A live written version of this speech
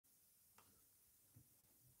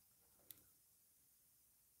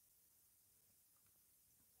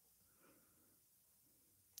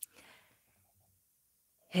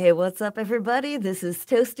Hey, what's up, everybody? This is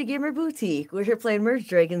Toasty Gamer Boutique. We're here playing Merge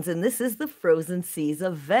Dragons, and this is the Frozen Seas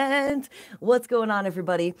event. What's going on,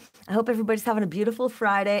 everybody? I hope everybody's having a beautiful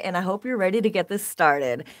Friday, and I hope you're ready to get this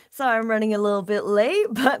started. Sorry I'm running a little bit late,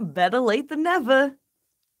 but better late than never.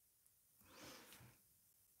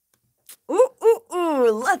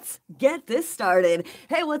 Let's get this started.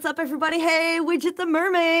 Hey, what's up, everybody? Hey, Widget the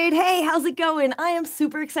Mermaid. Hey, how's it going? I am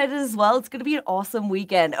super excited as well. It's going to be an awesome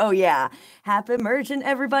weekend. Oh, yeah. Happy merging,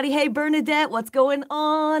 everybody. Hey, Bernadette, what's going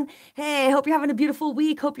on? Hey, hope you're having a beautiful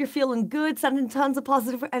week. Hope you're feeling good. Sending tons of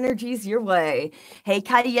positive energies your way. Hey,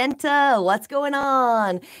 Cayenta, what's going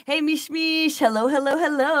on? Hey, Mish Mish. Hello, hello,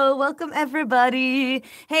 hello. Welcome, everybody.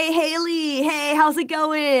 Hey, Haley. Hey, how's it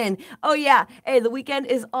going? Oh, yeah. Hey, the weekend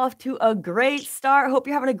is off to a great start. Hope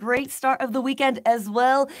you're having a great start of the weekend as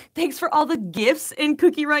well. Thanks for all the gifts in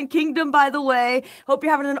Cookie Run Kingdom, by the way. Hope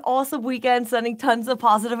you're having an awesome weekend, sending tons of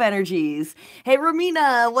positive energies. Hey,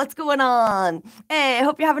 Romina, what's going on? Hey, I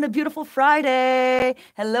hope you're having a beautiful Friday.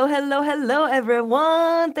 Hello, hello, hello,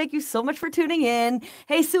 everyone. Thank you so much for tuning in.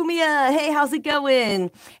 Hey, Sumia. Hey, how's it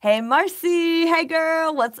going? Hey, Marcy. Hey,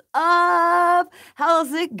 girl. What's up?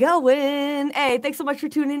 How's it going? Hey, thanks so much for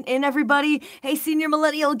tuning in, everybody. Hey, Senior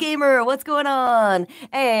Millennial Gamer. What's going on?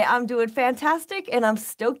 Hey, I'm doing fantastic and I'm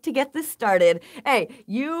stoked to get this started. Hey,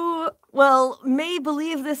 may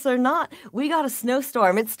believe this or not, we got a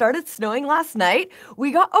snowstorm. It started snowing last night.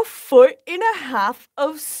 We got 1.5 feet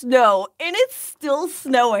of snow and it's still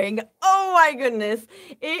snowing. Oh my goodness.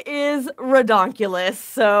 It is redonkulous.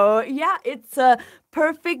 So yeah, it's a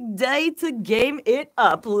perfect day to game it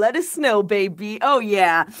up. Let us know, baby. Oh,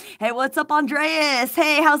 yeah. Hey, what's up, Andreas?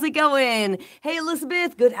 Hey, how's it going? Hey,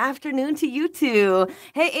 Elizabeth, good afternoon to you too.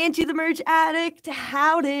 Hey, Angie the Merge Addict,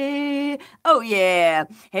 howdy. Oh, yeah.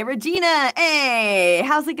 Hey, Regina, hey,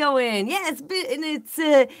 how's it going? Yeah, it's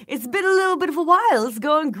been a little bit of a while. It's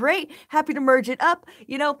going great. Happy to merge it up.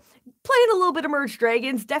 Playing a little bit of Merge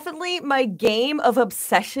Dragons. Definitely my game of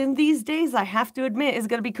obsession these days, I have to admit, is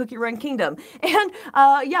going to be Cookie Run Kingdom. And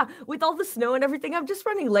yeah, with all the snow and everything, I'm just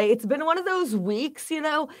running late. It's been one of those weeks,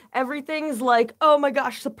 everything's like, oh my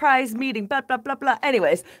gosh, surprise meeting, blah, blah, blah, blah.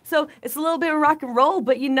 Anyways, so it's a little bit of rock and roll,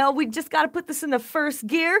 but we just got to put this in the first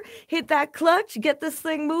gear, hit that clutch, get this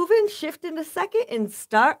thing moving, shift into second, and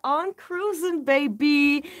start on cruising,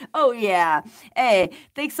 baby. Oh, yeah. Hey,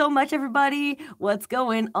 thanks so much, everybody. What's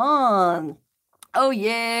going on? Oh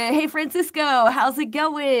yeah. Hey Francisco, how's it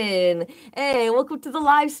going? Hey, welcome to the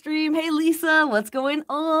live stream. Hey Lisa, what's going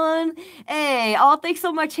on? Hey, oh thanks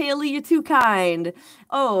so much, Haley. You're too kind.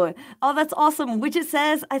 Oh, that's awesome. Widget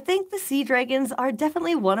says, I think the sea dragons are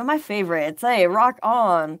definitely one of my favorites. Hey, rock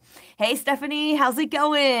on. Hey Stephanie, how's it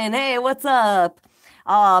going? Hey, what's up?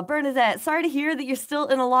 Bernadette, sorry to hear that you're still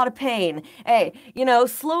in a lot of pain. Hey,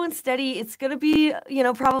 slow and steady. It's going to be,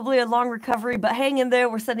 probably a long recovery, but hang in there.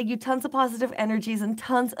 We're sending you tons of positive energies and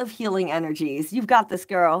tons of healing energies. You've got this,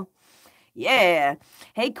 girl. Yeah.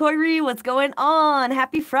 Hey, Corey, what's going on?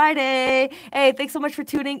 Happy Friday. Hey, thanks so much for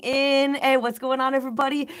tuning in. Hey, what's going on,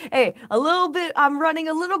 everybody? Hey, I'm running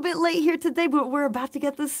a little bit late here today, but we're about to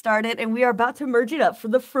get this started and we are about to merge it up for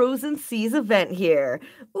the Frozen Seas event here.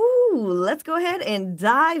 Ooh, let's go ahead and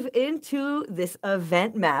dive into this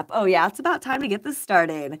event map. Oh, yeah, it's about time to get this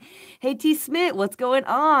started. Hey, T. Smith, what's going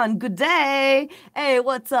on? Good day. Hey,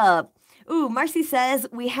 what's up? Ooh, Marcy says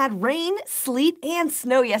we had rain, sleet, and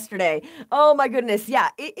snow yesterday. Oh my goodness. Yeah,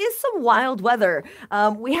 it is some wild weather.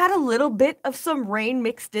 We had a little bit of some rain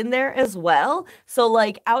mixed in there as well. So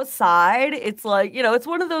like outside, it's like, it's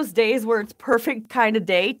one of those days where it's perfect kind of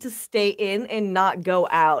day to stay in and not go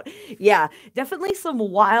out. Yeah, definitely some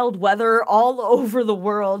wild weather all over the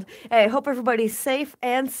world. Hey, I hope everybody's safe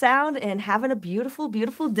and sound and having a beautiful,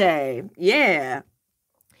 beautiful day. Yeah.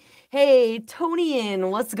 Hey,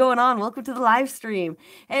 Tonian, what's going on? Welcome to the live stream.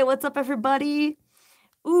 Hey, what's up, everybody?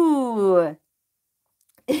 Ooh.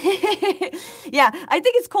 Yeah, I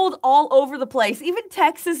think it's cold all over the place. Even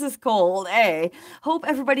Texas is cold. Hey, hope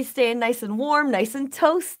everybody's staying nice and warm, nice and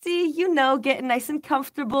toasty, getting nice and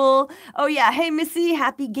comfortable. Oh, yeah. Hey, Missy,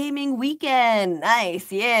 happy gaming weekend. Nice.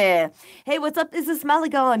 Yeah. Hey, what's up? This is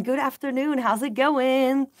Malagon. Good afternoon. How's it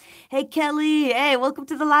going? Hey, Kelly. Hey, welcome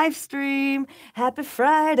to the live stream. Happy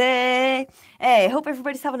Friday. Hey, hope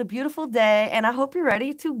everybody's having a beautiful day, and I hope you're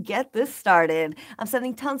ready to get this started. I'm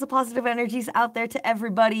sending tons of positive energies out there to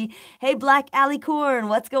everybody. Hey, Black Alicorn,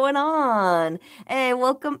 what's going on? Hey,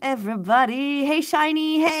 welcome everybody. Hey,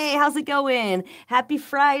 Shiny. Hey, how's it going? Happy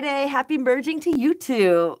Friday. Happy merging to you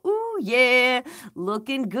two. Ooh, yeah.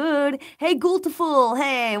 Looking good. Hey, Gultiful.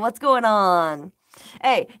 Hey, what's going on?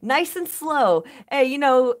 Hey, nice and slow. Hey,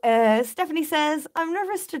 Stephanie says, I'm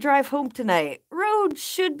nervous to drive home tonight. Road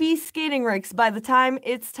should be skating rinks by the time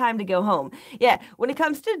it's time to go home. Yeah, when it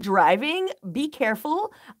comes to driving, be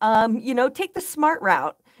careful. Take the smart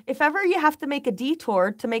route. If ever you have to make a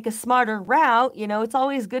detour to make a smarter route, it's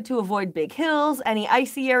always good to avoid big hills, any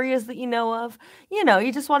icy areas that you know of.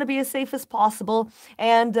 You just want to be as safe as possible.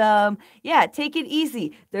 And yeah, take it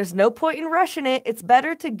easy. There's no point in rushing it. It's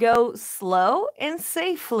better to go slow and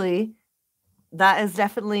safely. That is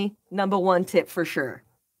definitely number one tip for sure.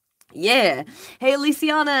 Yeah. Hey,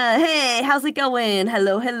 Luciana. Hey, how's it going?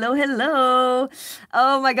 Hello, hello, hello.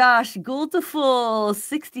 Oh my gosh. Gultiful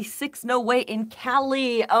 66 no wait in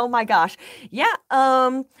Cali. Oh my gosh. Yeah.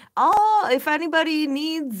 If anybody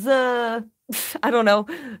needs I don't know.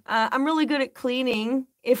 I'm really good at cleaning.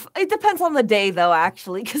 If it depends on the day though,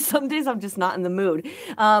 actually, because some days I'm just not in the mood.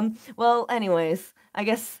 Well, anyways, I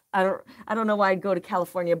guess I don't know why I'd go to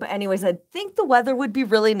California, but anyways, I think the weather would be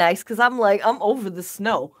really nice because I'm over the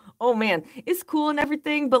snow. Oh man, it's cool and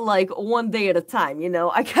everything, but like one day at a time,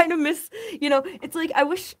 I kind of miss, it's like I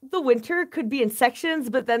wish the winter could be in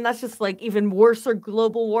sections, but then that's just like even worse or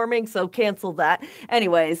global warming, so cancel that.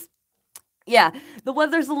 Anyways, yeah, the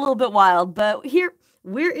weather's a little bit wild, but here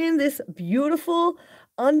we're in this beautiful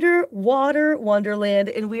underwater wonderland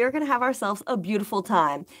and we are going to have ourselves a beautiful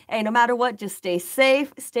time. Hey, no matter what, just stay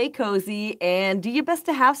safe, stay cozy, and do your best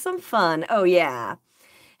to have some fun. Oh, yeah.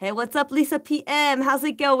 Hey, what's up, Lisa PM? How's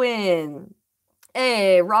it going?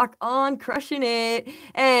 Hey, rock on, crushing it.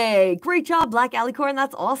 Hey, great job, Black Alicorn.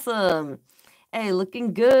 That's awesome. Hey,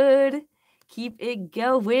 looking good. Keep it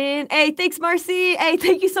going. Hey, thanks, Marcy. Hey,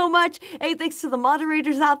 thank you so much. Hey, thanks to the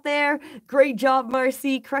moderators out there. Great job,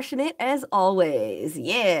 Marcy. Crushing it as always.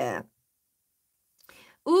 Yeah.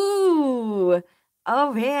 Ooh.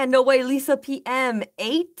 Oh, man. No way, Lisa PM.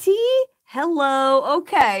 80? Hello.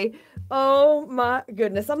 Okay. Oh, my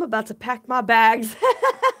goodness. I'm about to pack my bags.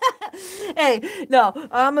 Hey, no,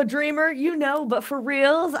 I'm a dreamer, but for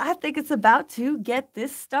reals, I think it's about to get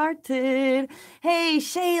this started. Hey,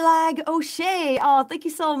 Shaylag O'Shea. Oh, thank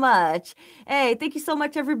you so much. Hey, thank you so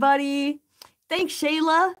much, everybody. Thanks,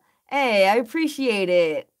 Shayla. Hey, I appreciate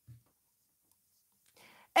it.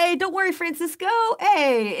 Hey, don't worry, Francisco.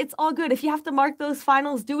 Hey, it's all good. If you have to mark those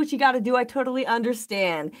finals, do what you got to do. I totally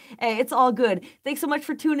understand. Hey, it's all good. Thanks so much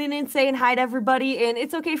for tuning in, saying hi to everybody. And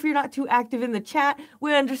it's okay if you're not too active in the chat.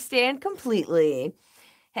 We understand completely.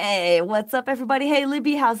 Hey, what's up, everybody? Hey,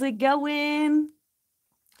 Libby, how's it going?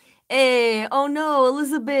 Hey, oh no,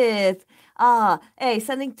 Elizabeth. Hey,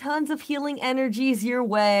 sending tons of healing energies your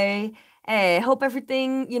way. Hey, hope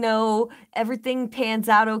everything pans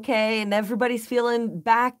out okay and everybody's feeling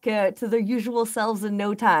back to their usual selves in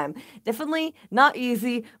no time. Definitely not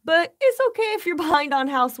easy, but it's okay if you're behind on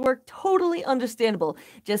housework. Totally understandable.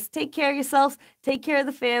 Just take care of yourselves, take care of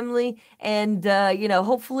the family, and,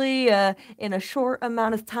 hopefully in a short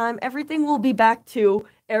amount of time, everything will be back to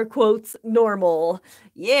air quotes normal.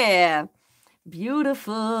 Yeah.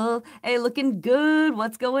 Beautiful. Hey, looking good.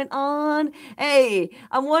 What's going on? Hey,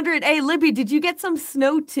 I'm wondering, hey, Libby, did you get some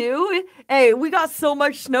snow too? Hey, we got so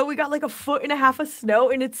much snow. We got like 1.5 feet of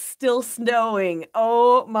snow and it's still snowing.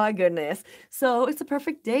 Oh my goodness. So it's a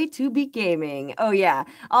perfect day to be gaming. Oh yeah.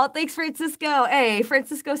 Oh, thanks, Francisco. Hey,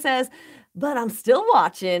 Francisco says, but I'm still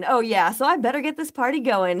watching. Oh, yeah. So I better get this party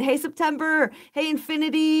going. Hey, September. Hey,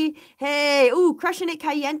 Infinity. Hey, ooh, crushing it,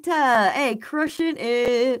 Kayenta. Hey, crushing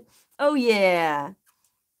it. Oh, yeah.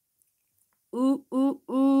 Ooh, ooh,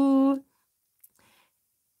 ooh.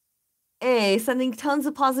 Hey, sending tons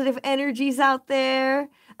of positive energies out there.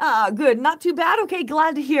 Ah, good. Not too bad. Okay,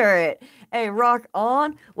 glad to hear it. Hey, rock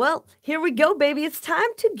on. Well, here we go, baby. It's time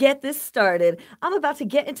to get this started. I'm about to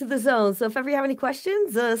get into the zone. So if ever you have any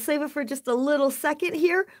questions, save it for just a little second.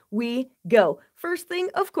 Here we go. First thing,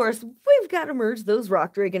 of course, we've got to merge those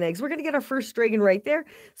rock dragon eggs. We're going to get our first dragon right there.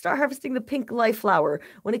 Start harvesting the pink life flower.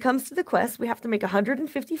 When it comes to the quest, we have to make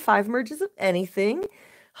 155 merges of anything.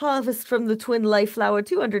 Harvest from the twin life flower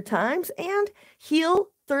 200 times and heal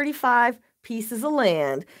 35 pieces of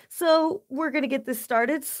land. So we're going to get this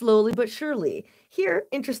started slowly but surely. Here,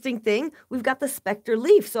 interesting thing, we've got the specter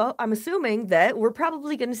leaf. So I'm assuming that we're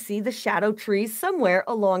probably going to see the shadow trees somewhere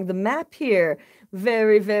along the map here.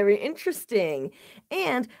 Very, very interesting.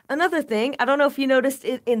 And another thing, I don't know if you noticed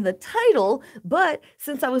it in the title, but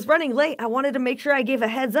since I was running late, I wanted to make sure I gave a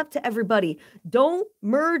heads up to everybody. Don't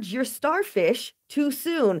merge your starfish too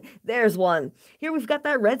soon. There's one. Here we've got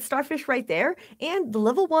that red starfish right there, and the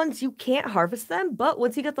level 1s, you can't harvest them, but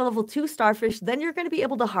once you get the level 2 starfish, then you're going to be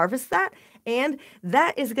able to harvest that, and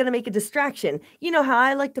that is going to make a distraction. You know how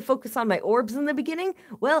I like to focus on my orbs in the beginning?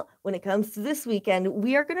 Well, when it comes to this weekend,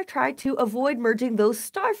 we are going to try to avoid merging those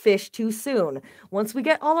starfish too soon. Once we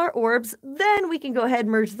get all our orbs, then we can go ahead and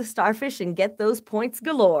merge the starfish and get those points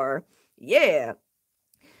galore. Yeah!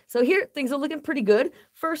 So here, things are looking pretty good.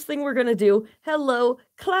 First thing we're going to do, hello,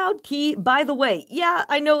 Cloud Key. By the way, yeah,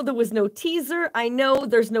 I know there was no teaser. I know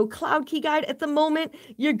there's no Cloud Key guide at the moment.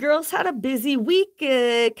 Your girls had a busy week,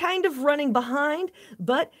 kind of running behind,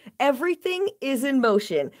 but everything is in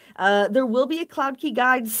motion. There will be a Cloud Key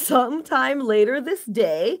guide sometime later this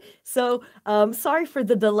day. So sorry for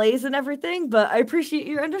the delays and everything, but I appreciate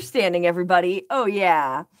your understanding, everybody. Oh,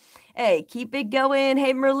 yeah. Hey, keep it going.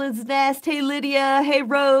 Hey, Merlin's Nest. Hey, Lydia. Hey,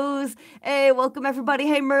 Rose. Hey, welcome everybody.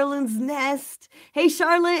 Hey, Merlin's Nest. Hey,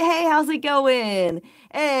 Charlotte. Hey, how's it going?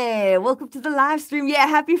 Hey, welcome to the live stream. Yeah,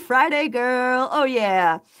 happy Friday, girl. Oh,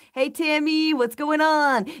 yeah. Hey, Tammy, what's going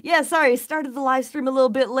on? Yeah, sorry, started the live stream a little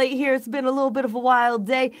bit late here. It's been a little bit of a wild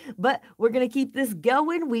day, but we're going to keep this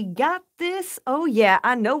going. We got this. Oh, yeah,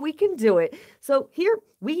 I know we can do it. So here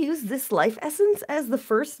we use this life essence as the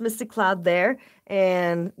first Mystic Cloud there,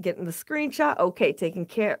 and getting the screenshot. Okay, taken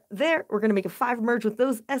care there. We're going to make a 5 merge with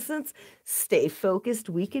those essence. Stay focused.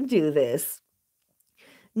 We can do this.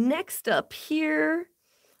 Next up here,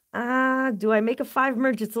 do I make a 5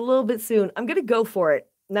 merge? It's a little bit soon. I'm going to go for it.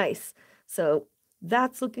 Nice. So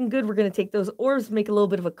that's looking good. We're going to take those orbs, make a little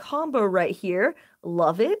bit of a combo right here.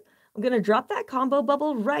 Love it. I'm going to drop that combo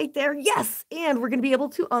bubble right there. Yes. And we're going to be able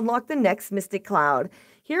to unlock the next Mystic Cloud.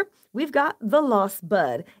 Here, we've got the Lost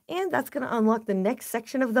Bud, and that's going to unlock the next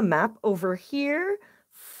section of the map over here.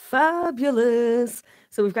 Fabulous.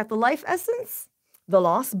 So we've got the Life Essence, the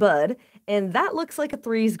Lost Bud, and that looks like a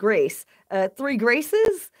 3's Grace. 3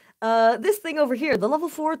 Graces? This thing over here, the level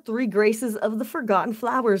 4 3 Graces of the Forgotten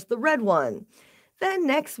Flowers, the red one. Then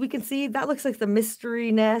next we can see that looks like the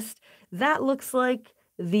Mystery Nest. That looks like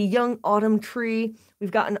the Young Autumn Tree.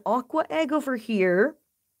 We've got an Aqua Egg over here.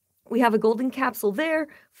 We have a golden capsule there,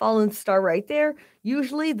 fallen star right there.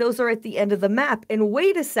 Usually those are at the end of the map. And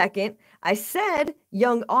wait a second, I said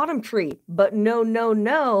Young Autumn Tree, but no, no,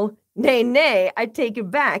 no, nay, nay, I take it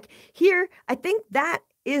back. Here, I think that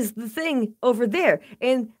is the thing over there.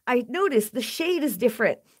 And I noticed the shade is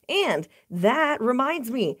different. And that reminds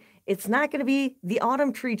me, it's not going to be the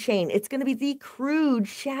Autumn Tree chain. It's going to be the Crude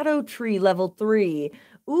Shadow Tree level 3.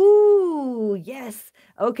 Ooh, yes.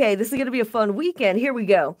 Okay, this is going to be a fun weekend. Here we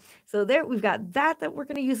go. So there, we've got that we're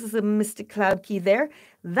going to use as a Mystic Cloud Key there.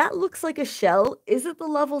 That looks like a shell. Is it the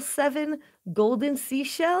level 7 golden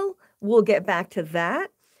seashell? We'll get back to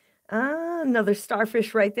that. Another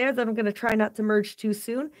starfish right there that I'm going to try not to merge too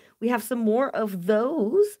soon. We have some more of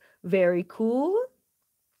those. Very cool.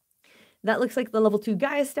 That looks like the level 2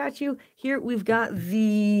 Gaia statue. Here we've got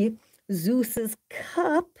the Zeus's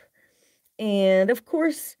cup. And of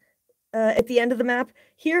course, at the end of the map,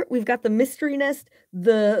 here we've got the Mystery Nest,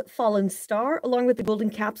 the Fallen Star, along with the Golden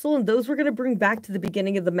Capsule. And those we're going to bring back to the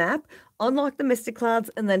beginning of the map, unlock the Mystic Clouds,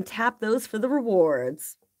 and then tap those for the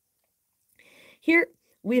rewards. Here,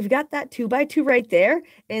 we've got that 2x2 right there,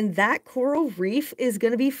 and that coral reef is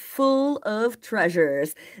going to be full of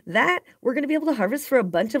treasures. That we're going to be able to harvest for a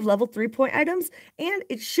bunch of level 3 point items, and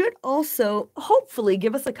it should also hopefully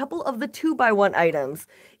give us a couple of the 2x1 items.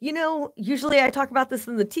 You know, usually I talk about this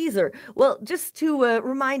in the teaser. Well, just to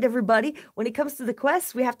remind everybody, when it comes to the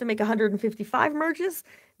quests, we have to make 155 merges.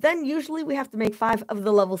 Then usually we have to make 5 of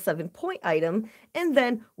the level 7 point item, and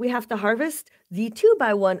then we have to harvest the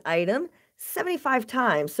 2x1 item 75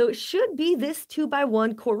 times. So it should be this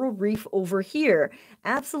 2x1 coral reef over here.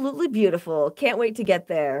 Absolutely beautiful. Can't wait to get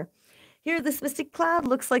there. Here, this Mystic Cloud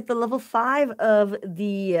looks like the level 5 of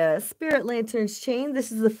the Spirit Lanterns chain.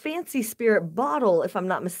 This is the Fancy Spirit bottle, if I'm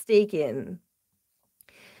not mistaken.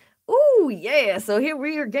 Ooh, yeah. So here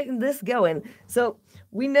we are getting this going. So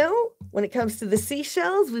we know when it comes to the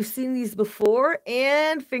seashells, we've seen these before,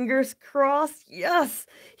 and fingers crossed, yes.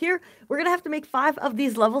 Here, we're going to have to make 5 of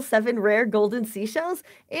these level 7 rare golden seashells,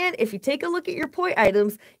 and if you take a look at your point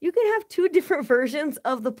items, you can have 2 different versions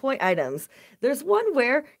of the point items. There's one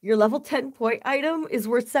where your level 10 point item is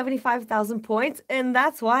worth 75,000 points, and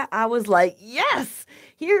that's why I was like, yes!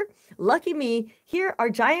 Here, lucky me, here our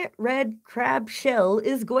giant red crab shell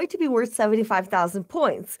is going to be worth 75,000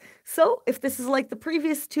 points. So if this is like the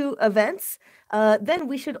previous 2 events, then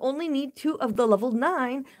we should only need 2 of the level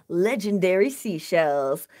 9 legendary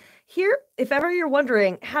seashells. here, if ever you're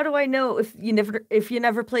wondering, how do I know if you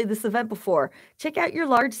never played this event before? Check out your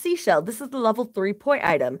large seashell. This is the level 3 point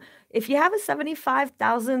item. If you have a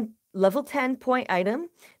 75,000 level 10 point item,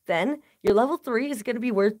 then your level 3 is going to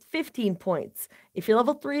be worth 15 points. If your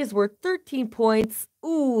level 3 is worth 13 points,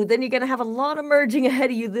 ooh, then you're going to have a lot of merging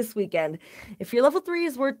ahead of you this weekend. If your level 3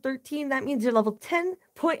 is worth 13, that means your level 10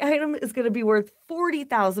 point item is going to be worth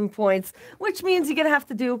 40,000 points, which means you're going to have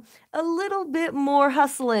to do a little bit more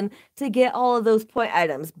hustling to get all of those point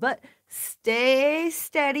items. But stay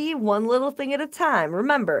steady, one little thing at a time.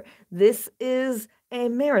 Remember, this is a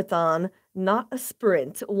marathon, not a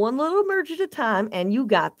sprint. One little merge at a time, and you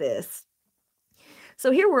got this.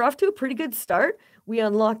 So here we're off to a pretty good start. We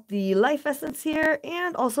unlocked the life essence here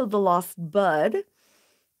and also the lost bud.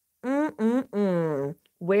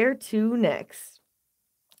 Where to next?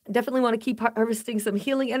 Definitely want to keep harvesting some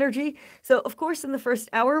healing energy. So of course, in the first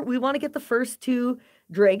hour, we want to get the first 2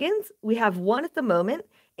 dragons. We have 1 at the moment,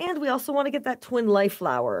 and we also want to get that twin life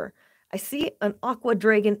flower. I see an aqua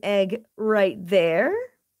dragon egg right there.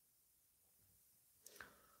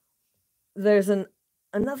 There's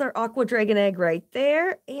another aqua dragon egg right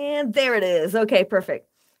there, and there it is. Okay, perfect.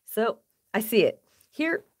 So I see it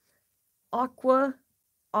here. Aqua.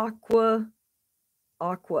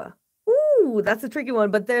 Ooh, that's a tricky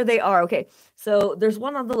one, but there they are. Okay, so there's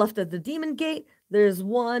one on the left of the demon gate. There's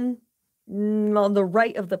one on the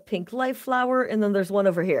right of the pink life flower, and then there's one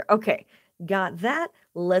over here. Okay, got that.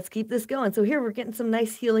 Let's keep this going. So here we're getting some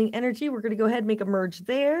nice healing energy. We're going to go ahead and make a merge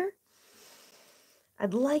there.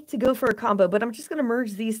 I'd like to go for a combo, but I'm just going to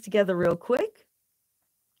merge these together real quick.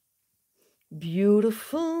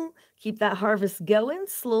 Beautiful. Keep that harvest going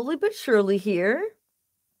slowly but surely here.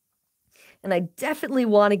 And I definitely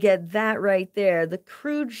want to get that right there. The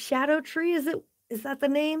crude shadow tree, is that the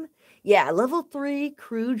name? Yeah, level 3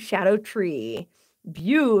 crude shadow tree.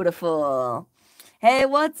 Beautiful. Hey,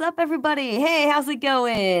 what's up, everybody? Hey, how's it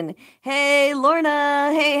going? Hey,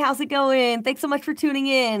 Lorna. Hey, how's it going? Thanks so much for tuning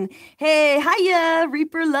in. Hey, hiya,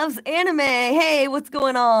 Reaper loves anime. Hey, what's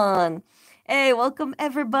going on? Hey, welcome,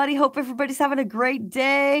 everybody. Hope everybody's having a great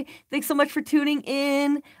day. Thanks so much for tuning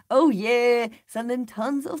in. Oh, yeah, sending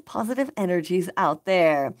tons of positive energies out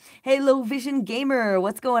there. Hey, Low Vision Gamer,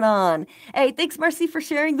 what's going on? Hey, thanks, Marcy, for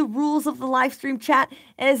sharing the rules of the live stream chat.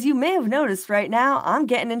 As you may have noticed right now, I'm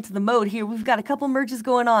getting into the mode here. We've got a couple merges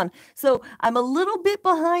going on. So I'm a little bit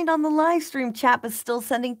behind on the live stream chat, but still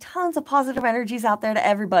sending tons of positive energies out there to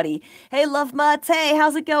everybody. Hey, Love Mutts, hey,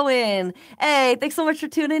 how's it going? Hey, thanks so much for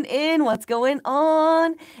tuning in. What's going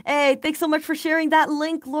on? Hey, thanks so much for sharing that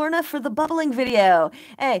link, Lorna, for the bubbling video.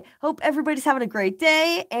 Hey, hope everybody's having a great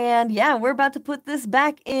day. And yeah, we're about to put this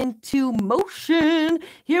back into motion.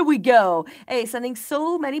 Here we go. Hey, sending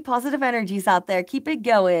so many positive energies out there. Keep it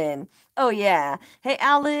going. Oh, yeah. Hey,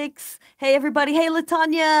 Alex. Hey, everybody. Hey,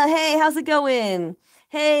 Latanya. Hey, how's it going?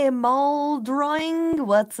 Hey, Mold Drawing.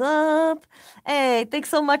 What's up? Hey, thanks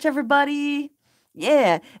so much, everybody.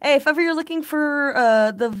 Yeah. Hey, if ever you're looking for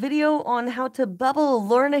the video on how to bubble,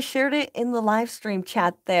 Lorna shared it in the live stream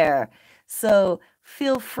chat there. So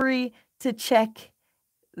feel free to check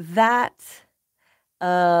that.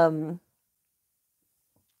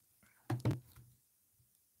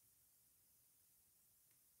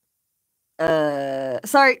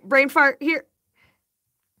 Sorry, brain fart here.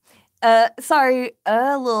 Sorry,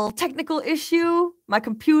 a little technical issue. My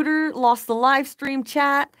computer lost the live stream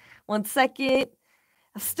chat. 1 second.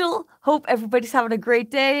 I still hope everybody's having a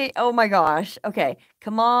great day. Oh my gosh. Okay,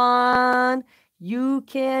 come on. You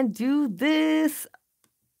can do this.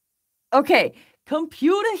 Okay,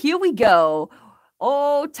 computer, here we go.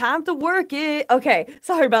 Oh, time to work it. Okay,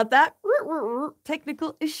 sorry about that.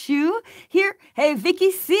 Technical issue here. Hey,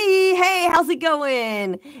 Vicky C. Hey, how's it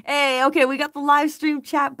going? Hey, okay, we got the live stream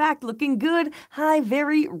chat back looking good. Hi,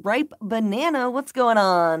 Very Ripe Banana. What's going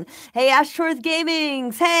on? Hey, Ashtorth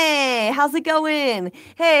Gamings. Hey, how's it going?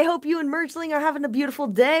 Hey, hope you and Mergling are having a beautiful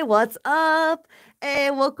day. What's up?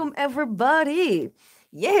 Hey, welcome everybody.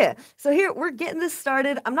 Yeah, so here we're getting this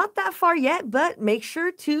started. I'm not that far yet, but make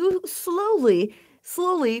sure to slowly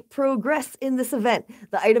progress in this event.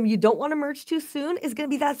 The item you don't want to merge too soon is going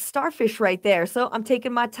to be that starfish right there. So I'm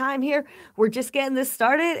taking my time here. We're just getting this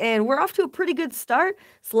started and we're off to a pretty good start.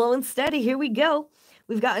 Slow and steady. Here we go.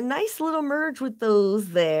 We've got a nice little merge with those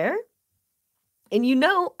there. And you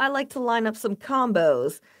know, I like to line up some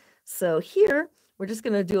combos. So here, we're just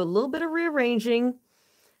going to do a little bit of rearranging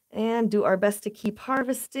and do our best to keep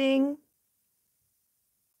harvesting.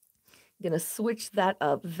 Going to switch that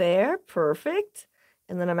up there. Perfect.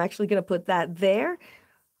 And then I'm actually going to put that there.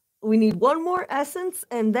 we need one more essence,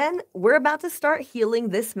 and then we're about to start healing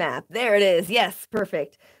this map. There it is. Yes,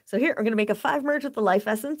 perfect. So here, we're going to make a 5 merge with the life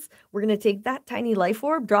essence. We're going to take that tiny life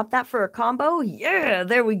orb, drop that for a combo. Yeah,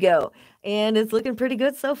 there we go. And it's looking pretty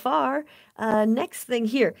good so far. Next thing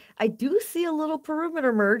here, I do see a little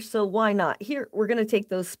perimeter merge, so why not? Here, we're going to take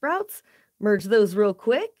those sprouts, merge those real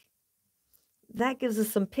quick. That gives us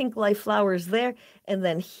some pink life flowers there. And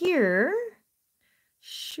then here,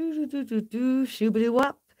 shoo-doo-doo-doo-doo,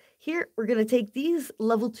 shoo-ba-doo-wop. Here, we're going to take these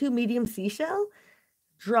level 2 medium seashell,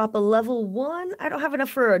 drop a level 1. I don't have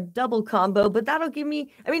enough for a double combo, but that'll give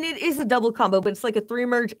me, I mean, it is a double combo, but it's like a 3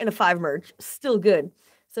 merge and a 5 merge. Still good.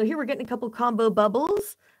 So here we're getting a couple combo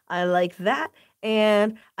bubbles. I like that.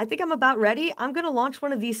 And I think I'm about ready. I'm going to launch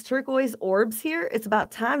one of these turquoise orbs here. It's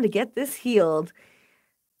about time to get this healed.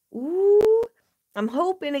 Ooh, I'm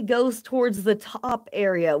hoping it goes towards the top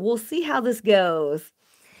area. We'll see how this goes.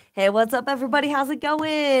 Hey, what's up, everybody? How's it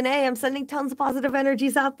going? Hey, I'm sending tons of positive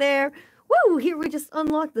energies out there. Woo! Here we just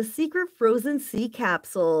unlocked the secret frozen sea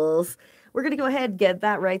capsules. We're going to go ahead and get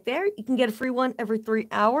that right there. You can get a free one every 3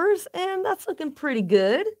 hours, and that's looking pretty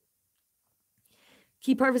good.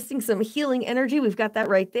 Keep harvesting some healing energy. We've got that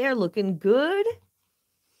right there, looking good.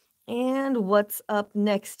 And what's up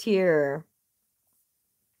next here?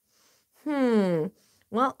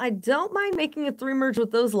 Well, I don't mind making a 3 merge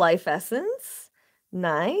with those life essence.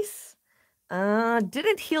 Nice.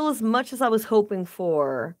 Didn't heal as much as I was hoping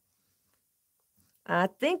for. I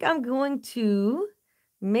think I'm going to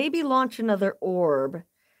maybe launch another orb.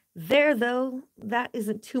 There, though, that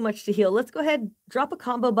isn't too much to heal. Let's go ahead and drop a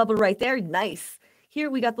combo bubble right there. Nice. Here,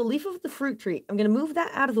 we got the leaf of the fruit tree. I'm going to move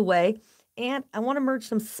that out of the way, and I want to merge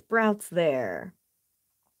some sprouts there.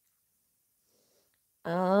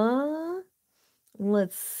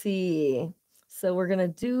 Let's see. So we're going to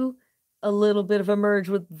do a little bit of a merge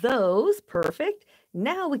with those. Perfect.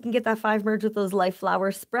 Now we can get that 5 merge with those life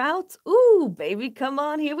flower sprouts. Ooh, baby, come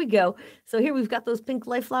on. Here we go. So here we've got those pink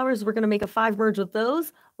life flowers. We're going to make a 5 merge with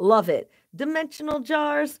those. Love it. Dimensional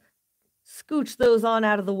jars. Scooch those on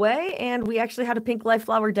out of the way. And we actually had a pink life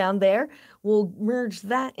flower down there. We'll merge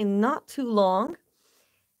that in not too long.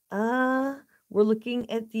 We're looking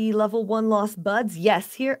at the level 1 lost buds.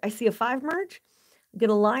 Yes, here I see a 5 merge. I'm going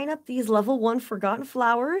to line up these level 1 forgotten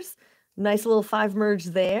flowers. Nice little 5 merge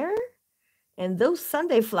there. And those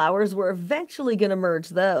Sunday flowers, we're eventually going to merge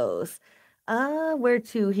those. Where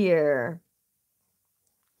to here?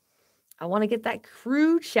 I want to get that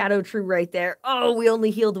crude shadow tree right there. Oh, we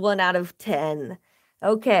only healed 1 out of 10.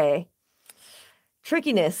 Okay.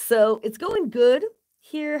 Trickiness. So it's going good.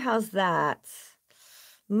 Here, how's that?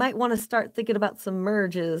 Might want to start thinking about some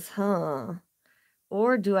merges, huh?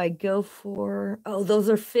 Or do I go for... Oh, those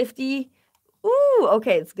are 50. Ooh,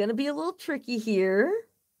 okay. It's going to be a little tricky here.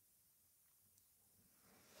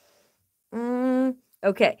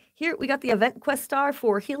 Okay, here we got the event quest star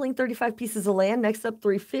for healing 35 pieces of land. Next up,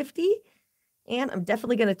 350. And I'm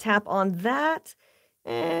definitely going to tap on that.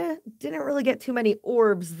 Didn't really get too many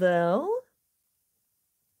orbs, though.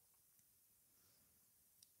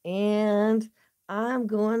 And I'm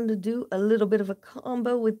going to do a little bit of a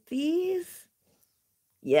combo with these.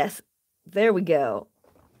 Yes, there we go.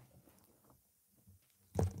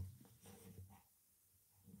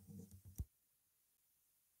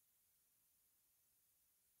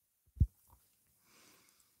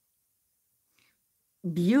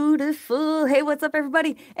 Beautiful. Hey, what's up,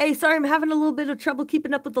 everybody? Hey, sorry, I'm having a little bit of trouble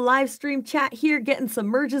keeping up with the live stream chat here, getting some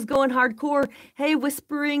merges going hardcore. Hey,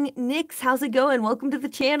 Whispering Nix, how's it going? Welcome to the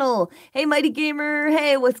channel. Hey, Mighty Gamer.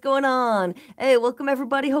 Hey, what's going on? Hey, welcome,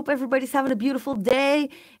 everybody. Hope everybody's having a beautiful day.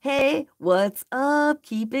 Hey, what's up?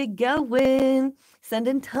 Keep it going.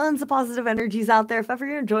 Sending tons of positive energies out there. If ever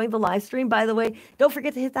you're enjoying the live stream, by the way, don't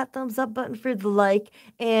forget to hit that thumbs up button for the like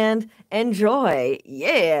and enjoy.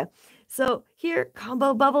 Yeah. So here,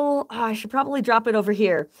 combo bubble, I should probably drop it over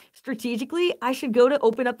here. Strategically, I should go to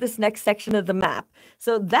open up this next section of the map.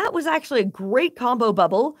 So that was actually a great combo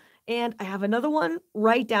bubble. And I have another one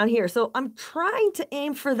right down here. So I'm trying to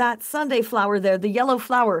aim for that Sunday flower there, the yellow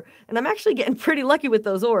flower. And I'm actually getting pretty lucky with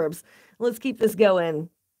those orbs. Let's keep this going.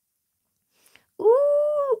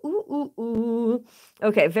 Ooh, ooh, ooh, ooh.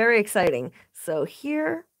 Okay, very exciting. So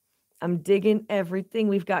here... I'm digging everything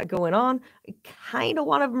we've got going on. I kind of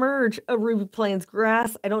want to merge a Ruby Plains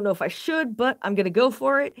grass. I don't know if I should, but I'm going to go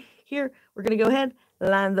for it. Here, we're going to go ahead,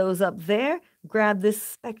 line those up there. Grab this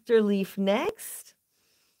Spectre leaf next.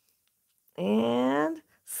 And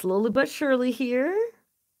slowly but surely here.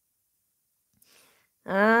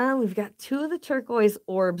 We've got 2 of the turquoise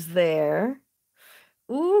orbs there.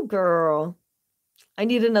 Ooh, girl. I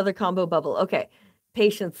need another combo bubble. Okay,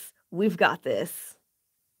 patience. We've got this.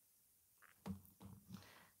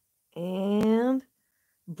 And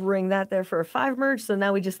bring that there for a 5 merge. So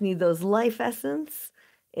now we just need those life essence.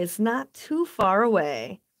 It's not too far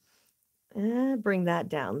away. Bring that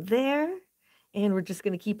down there. And we're just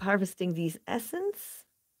going to keep harvesting these essence.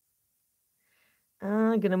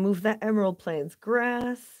 I'm going to move that Emerald Plains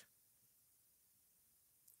grass.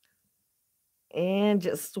 And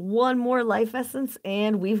just one more life essence,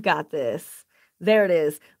 and we've got this. There it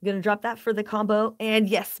is. I'm going to drop that for the combo. And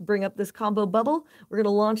yes, bring up this combo bubble. We're going to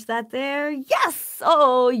launch that there. Yes!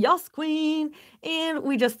 Oh, yes, queen. And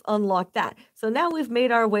we just unlocked that. So now we've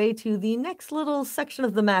made our way to the next little section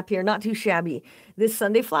of the map here. Not too shabby. This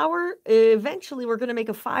Sunday flower, eventually we're going to make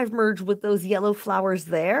a 5 merge with those yellow flowers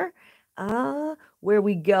there. Where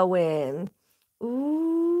we going?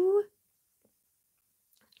 Ooh.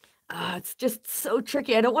 It's just so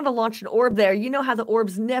tricky. I don't want to launch an orb there. You know how the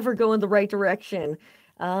orbs never go in the right direction.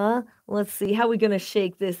 Let's see. How are we going to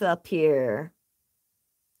shake this up here?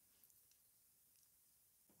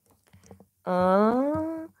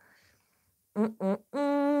 I'm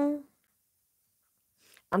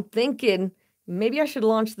thinking maybe I should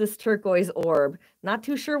launch this turquoise orb. Not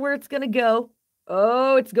too sure where it's going to go.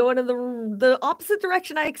 Oh, it's going in the opposite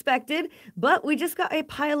direction I expected, but we just got a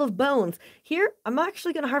pile of bones. Here, I'm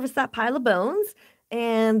actually going to harvest that pile of bones,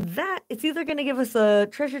 and that, it's either going to give us a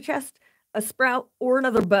treasure chest, a sprout, or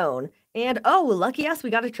another bone. And, oh, lucky us, we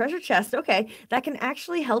got a treasure chest. Okay, that can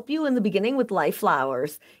actually help you in the beginning with life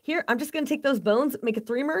flowers. Here, I'm just going to take those bones, make a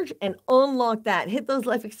 3 merge, and unlock that. Hit those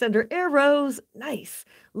life extender arrows. Nice.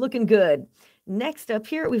 Looking good. Next up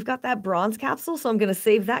here, we've got that bronze capsule, so I'm going to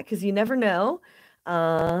save that because you never know.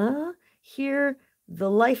 Here, the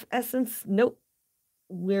life essence. Nope.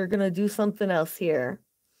 We're going to do something else here.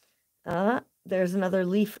 There's another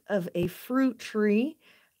leaf of a fruit tree.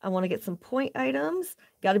 I want to get some point items.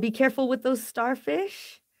 Got to be careful with those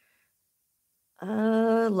starfish.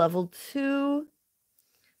 Level 2.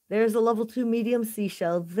 There's a level 2 medium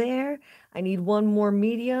seashell there. I need one more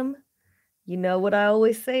medium. You know what I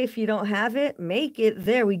always say, if you don't have it, make it.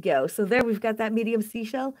 There we go. So there we've got that medium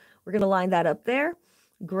seashell. We're going to line that up there.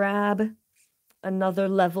 Grab another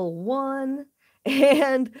level 1.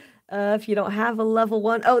 And if you don't have a level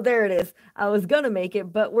 1, oh, there it is. I was going to make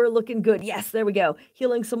it, but we're looking good. Yes, there we go.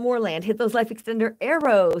 Healing some more land. Hit those life extender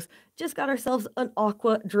arrows. Just got ourselves an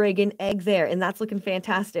aqua dragon egg there, and that's looking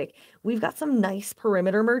fantastic. We've got some nice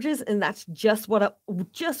perimeter merges, and that's just what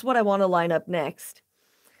I want to line up next.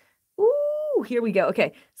 Ooh, here we go.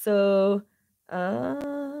 Okay, so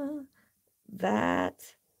that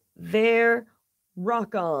there,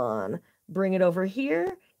 rock on. Bring it over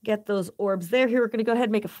here. Get those orbs there. Here, we're going to go ahead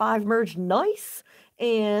and make a 5 merge. Nice.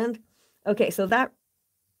 And, okay, so that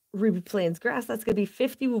Ruby Plains grass, that's going to be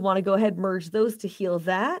 50. We want to go ahead and merge those to heal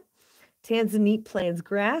that. Tanzanite Plains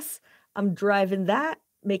grass, I'm driving that,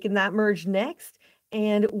 making that merge next.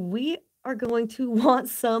 And we are going to want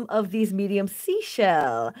some of these medium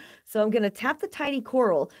seashell. So I'm going to tap the tiny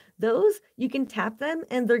coral. Those, you can tap them,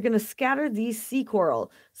 and they're going to scatter these sea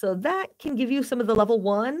coral. So that can give you some of the level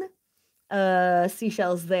 1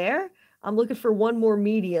 seashells there. I'm looking for one more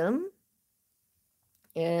medium,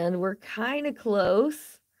 and we're kind of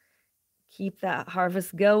close. Keep that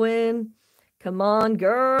harvest going. Come on,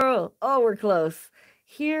 girl. Oh, we're close.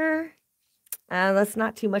 Here, that's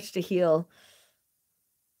not too much to heal.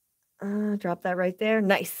 Drop that right there.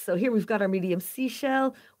 Nice. So here we've got our medium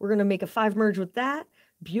seashell. We're going to make a 5 merge with that.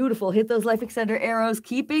 Beautiful. Hit those life extender arrows.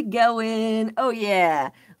 Keep it going. Oh, yeah.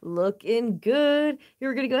 Looking good.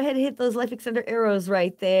 You're going to go ahead and hit those life extender arrows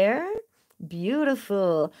right there.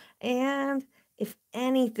 Beautiful. And if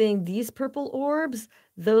anything, these purple orbs,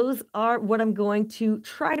 those are what I'm going to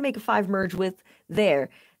try to make a 5 merge with there.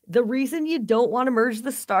 The reason you don't want to merge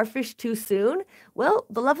the starfish too soon, well,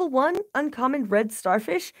 the level 1 uncommon red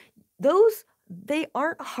starfish, they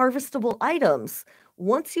aren't harvestable items.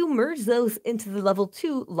 Once you merge those into the level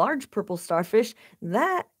 2 large purple starfish,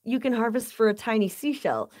 that you can harvest for a tiny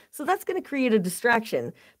seashell. So that's going to create a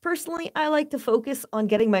distraction. Personally, I like to focus on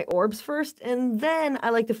getting my orbs first, and then I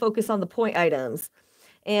like to focus on the point items.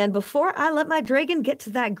 And before I let my dragon get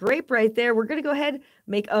to that grape right there, we're going to go ahead,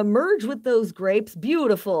 make a merge with those grapes.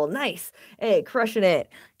 Beautiful. Nice. Hey, crushing it.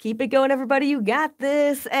 Keep it going, everybody. You got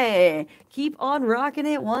this. Hey, keep on rocking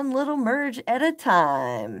it one little merge at a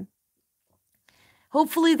time.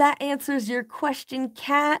 Hopefully that answers your question,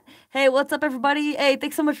 Kat. Hey, what's up, everybody? Hey,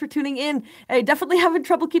 thanks so much for tuning in. Hey, definitely having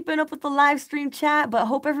trouble keeping up with the live stream chat, but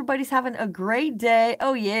hope everybody's having a great day.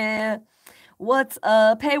 Oh, yeah. What's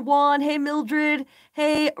up? Hey, Juan. Hey, Mildred.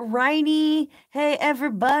 Hey, Rainy. Hey,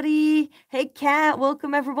 everybody. Hey, Kat.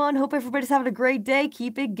 Welcome, everyone. Hope everybody's having a great day.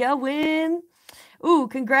 Keep it going. Ooh,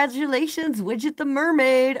 congratulations, Widget the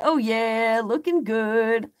Mermaid. Oh, yeah, looking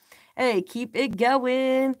good. Hey, keep it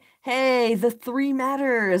going. Hey, the three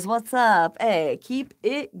matters. What's up? Hey, keep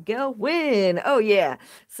it going. Oh, yeah.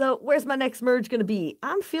 So, where's my next merge going to be?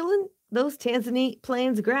 I'm feeling those Tanzania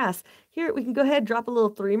Plains grass. Here, we can go ahead, drop a little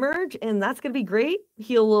three merge, and that's going to be great.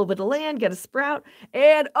 Heal a little bit of land, get a sprout,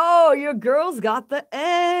 and oh, your girl's got the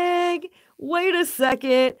egg. Wait a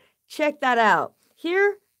second. Check that out.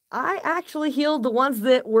 Here, I actually healed the ones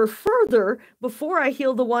that were further before I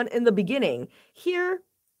healed the one in the beginning. Here,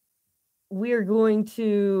 we're going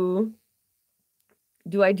to...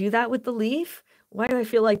 Do I do that with the leaf? Why do I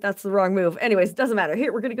feel like that's the wrong move? Anyways, doesn't matter.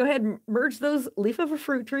 Here, we're going to go ahead and merge those leaf of a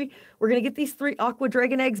fruit tree. We're going to get these 3 aqua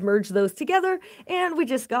dragon eggs, merge those together, and we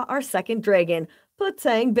just got our second dragon.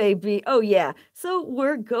 Patang, baby. Oh, yeah. So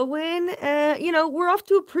we're going, we're off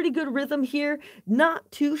to a pretty good rhythm here.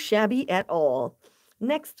 Not too shabby at all.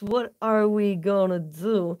 Next, what are we gonna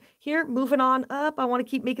do? Here, moving on up, I want to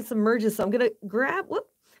keep making some merges, so I'm going to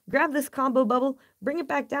grab this combo bubble, bring it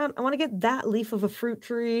back down. I want to get that leaf of a fruit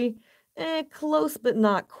tree. Close, but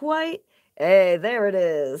not quite. Hey, there it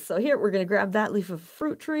is. So here, we're going to grab that leaf of a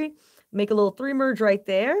fruit tree, make a little 3 merge right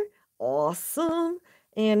there. Awesome.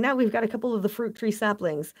 And now we've got a couple of the fruit tree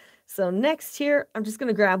saplings. So next here, I'm just going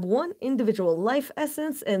to grab one individual life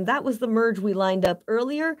essence, and that was the merge we lined up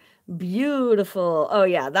earlier. Beautiful. Oh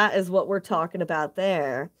yeah, that is what we're talking about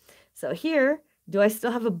there. So here, do I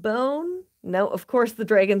still have a bone? No, of course the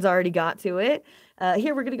dragon's already got to it.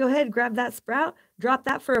 Here, we're going to go ahead and grab that sprout, drop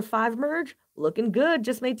that for a 5 merge. Looking good.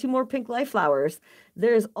 Just made 2 more pink life flowers.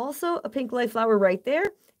 There's also a pink life flower right there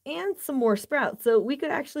and some more sprouts. So we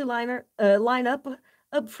could actually line up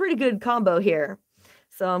a pretty good combo here.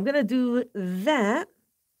 So I'm going to do that.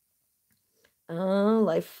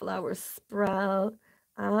 Life flower sprout.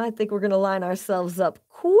 I think we're going to line ourselves up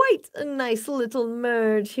quite a nice little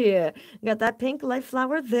merge here. Got that pink life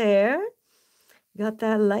flower there. Got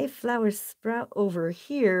that life flower sprout over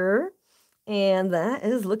here. And that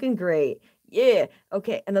is looking great. Yeah.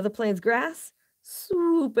 Okay, another plains grass.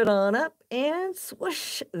 Swoop it on up and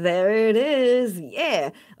swoosh. There it is. Yeah.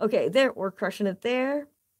 Okay, there. We're crushing it there.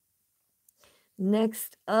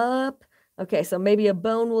 Next up. Okay, so maybe a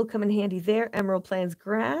bone will come in handy there. Emerald plains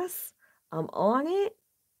grass. I'm on it.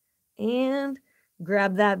 And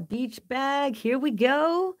grab that beach bag. Here we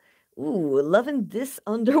go. Ooh, loving this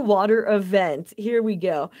underwater event. Here we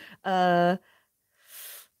go. Okay,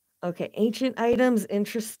 ancient items,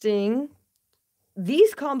 interesting.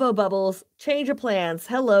 These combo bubbles, change of plans.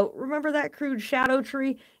 Hello, remember that crude shadow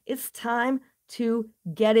tree? It's time to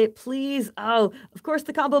get it, please. Oh, of course,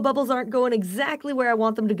 the combo bubbles aren't going exactly where I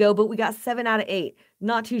want them to go, but we got 7 out of 8.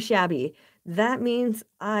 Not too shabby. That means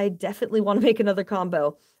I definitely want to make another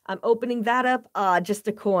combo. I'm opening that up. Just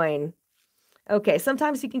a coin. Okay,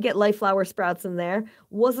 sometimes you can get life flower sprouts in there.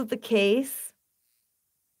 Wasn't the case.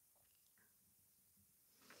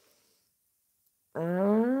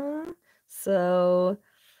 So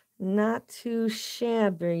not too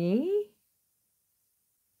shabby.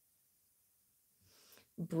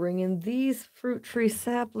 Bringing these fruit tree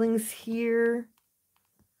saplings here.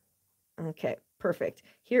 Okay, perfect.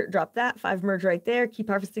 Here, drop that 5 merge right there. Keep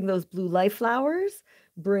harvesting those blue life flowers.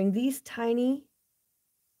 Bring these tiny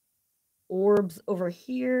orbs over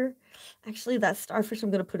here. Actually, that starfish,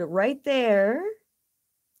 I'm going to put it right there.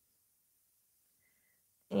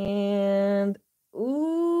 And,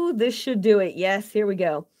 ooh, this should do it. Yes, here we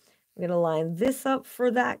go. I'm going to line this up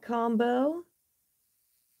for that combo.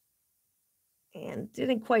 And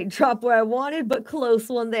didn't quite drop where I wanted, but close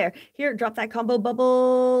one there. Here, drop that combo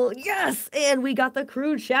bubble. Yes! And we got the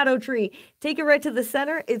crude shadow tree. Take it right to the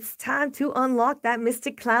center. It's time to unlock that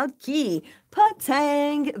Mystic Cloud key.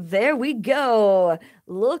 Patang! There we go.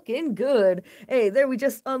 Looking good. Hey, there we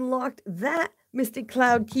just unlocked that Mystic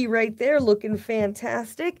Cloud key right there. Looking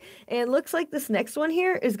fantastic. And looks like this next one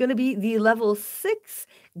here is going to be the level 6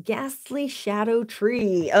 Ghastly Shadow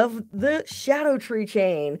Tree of the Shadow Tree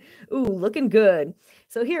chain. Ooh, looking good.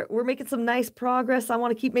 So here, we're making some nice progress. I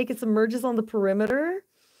want to keep making some merges on the perimeter.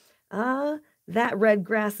 That red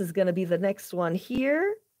grass is going to be the next one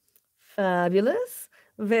here. Fabulous.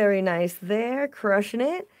 Very nice there. Crushing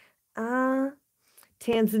it.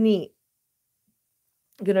 Tanzania.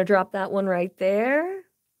 Going to drop that one right there.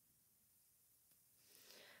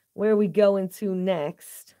 Where are we going to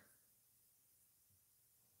next?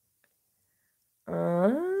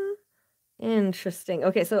 Interesting.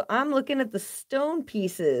 Okay, so I'm looking at the stone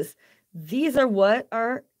pieces. These are what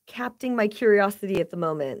are capturing my curiosity at the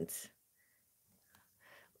moment.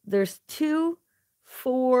 There's 2,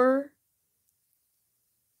 4,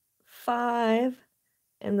 5,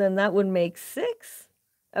 And then that would make 6.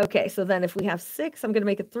 Okay, so then if we have 6, I'm going to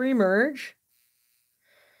make a 3 merge.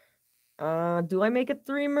 Do I make a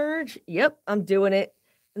 3 merge? Yep, I'm doing it.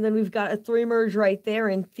 And then we've got a 3 merge right there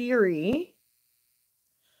in theory.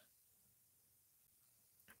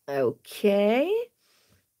 Okay.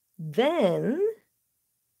 Then,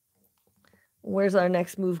 where's our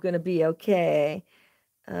next move going to be? Okay.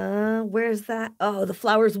 Where's that? Oh, the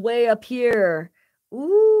flower's way up here.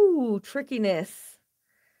 Ooh, trickiness.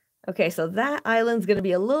 Okay, so that island's going to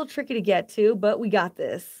be a little tricky to get to, but we got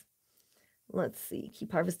this. Let's see.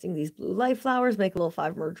 Keep harvesting these blue light flowers. Make a little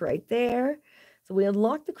 5 merge right there. So we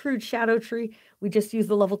unlock the crude shadow tree. We just use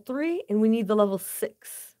the level 3, and we need the level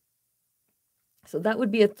 6. So that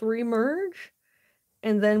would be a 3 merge.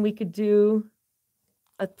 And then we could do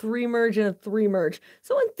a 3 merge and a 3 merge.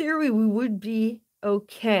 So in theory, we would be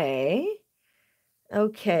okay.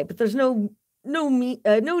 Okay, but there's no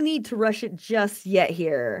need to rush it just yet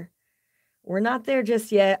here. We're not there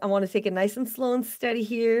just yet. I want to take it nice and slow and steady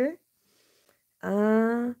here.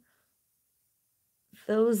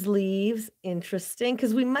 Those leaves, interesting,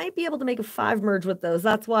 because we might be able to make a 5 merge with those.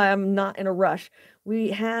 That's why I'm not in a rush. We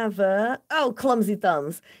have oh, clumsy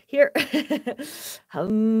thumbs. Here,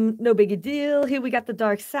 no big a deal. Here we got the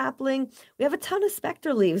dark sapling. We have a ton of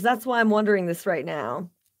specter leaves. That's why I'm wondering this right now.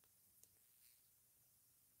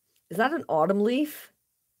 Is that an autumn leaf?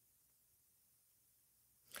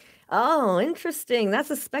 Oh, interesting. That's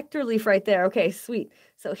a specter leaf right there. Okay, sweet.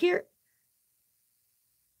 So here.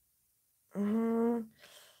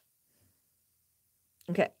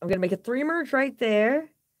 Okay, I'm going to make a 3 merge right there.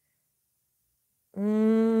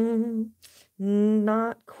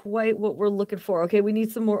 Not quite what we're looking for. Okay, we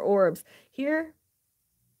need some more orbs. Here.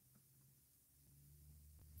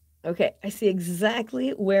 Okay, I see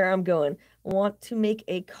exactly where I'm going. I want to make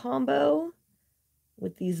a combo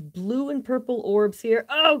with these blue and purple orbs here.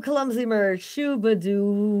 Oh, clumsy merge.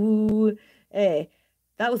 Shoo-ba-doo. Hey,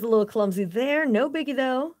 that was a little clumsy there. No biggie,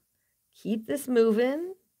 though. Keep this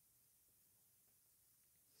moving.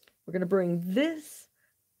 We're going to bring this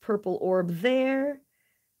purple orb there.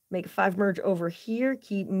 Make a 5 merge over here.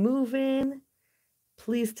 Keep moving.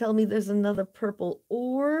 Please tell me there's another purple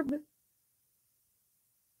orb.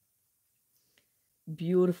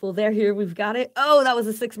 Beautiful. There, here, we've got it. Oh, that was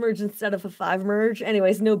a 6 merge instead of a 5 merge.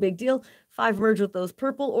 Anyways, no big deal. 5 merge with those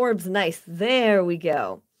purple orbs. Nice. There we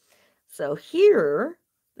go. So here,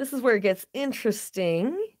 this is where it gets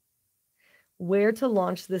interesting. Where to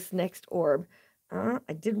launch this next orb.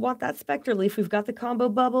 I did want that specter leaf. We've got the combo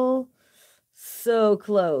bubble. So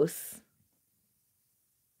close.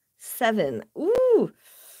 7. Ooh.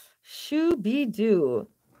 Shoo-be-doo.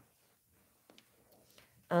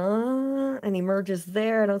 Any merges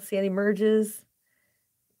there? I don't see any merges.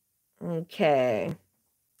 Okay.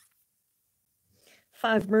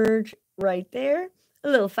 5 merge right there. A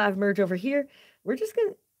little 5 merge over here. We're just going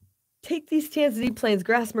to take these Tanzanite plains,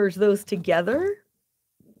 grass merge those together.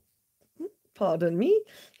 Pardon me.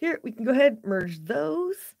 Here, we can go ahead, merge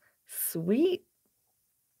those. Sweet.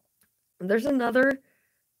 And there's another.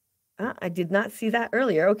 I did not see that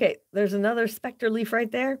earlier. Okay, there's another specter leaf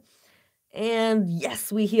right there. And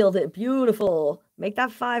yes, we healed it. Beautiful. Make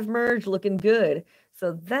that 5 merge looking good.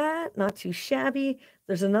 So that, not too shabby.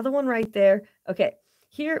 There's another one right there. Okay,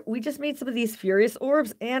 here we just made some of these furious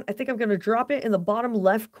orbs, and I think I'm going to drop it in the bottom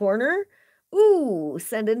left corner. Ooh,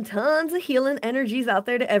 sending tons of healing energies out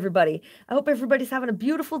there to everybody. I hope everybody's having a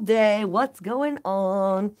beautiful day. What's going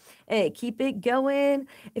on? Hey, keep it going.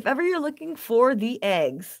 If ever you're looking for the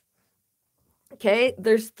eggs, okay,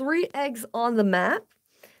 there's 3 eggs on the map.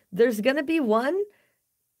 There's going to be one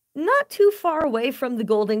not too far away from the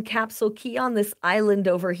golden capsule key on this island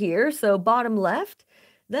over here. So bottom left.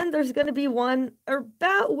 Then there's going to be one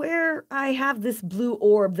about where I have this blue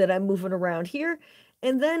orb that I'm moving around here.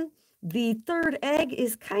 And then the 3rd egg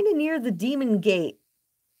is kind of near the demon gate,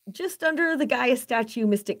 just under the Gaia statue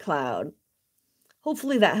Mystic Cloud.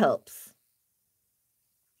 Hopefully that helps.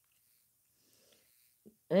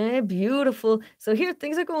 Beautiful. So here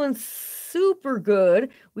things are going super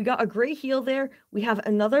good. We got a great heal there. We have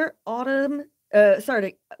another autumn.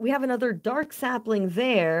 We have another dark sapling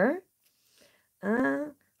there.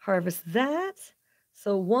 Harvest that.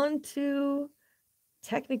 So 1, 2,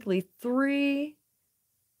 technically 3.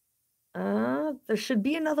 There should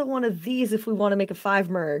be another one of these if we want to make a 5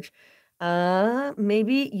 merge.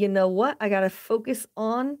 Maybe, you know what? I gotta focus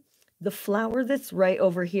on the flower that's right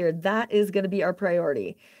over here. That is going to be our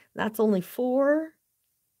priority. That's only 4.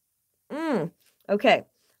 Okay.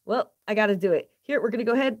 Well, I got to do it. Here, we're going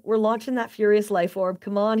to go ahead. We're launching that Furious Life Orb.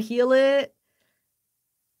 Come on, heal it.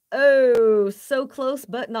 Oh, so close,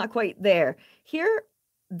 but not quite there. Here,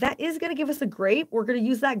 that is going to give us a grape. We're going to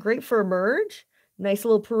use that grape for a merge. Nice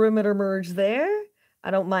little perimeter merge there.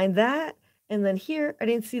 I don't mind that. And then here, I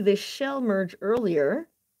didn't see this shell merge earlier.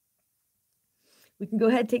 We can go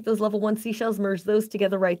ahead and take those level 1 seashells, merge those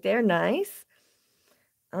together right there. Nice.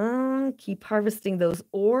 Keep harvesting those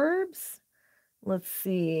orbs. Let's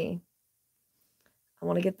see. I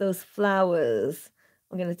want to get those flowers.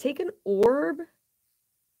 I'm going to take an orb.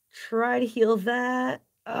 Try to heal that.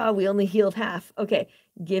 Oh, we only healed half. Okay,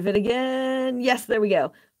 give it again. Yes, there we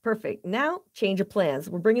go. Perfect. Now, change of plans.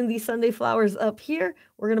 We're bringing these Sunday flowers up here.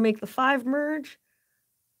 We're going to make the 5 merge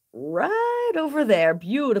right over there.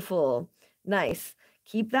 Beautiful. Nice.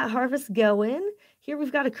 Keep that harvest going. Here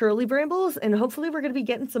we've got a curly brambles, and hopefully we're going to be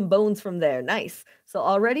getting some bones from there. Nice. So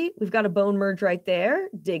already we've got a bone merge right there.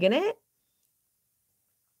 Digging it.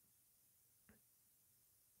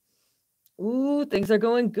 Ooh, things are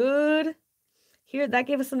going good. Here, that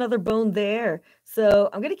gave us another bone there. So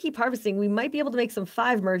I'm going to keep harvesting. We might be able to make some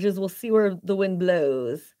 5 merges. We'll see where the wind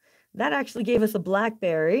blows. That actually gave us a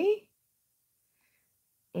blackberry.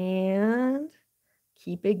 And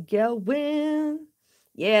keep it going.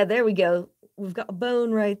 Yeah, there we go. We've got a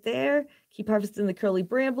bone right there. Keep harvesting the curly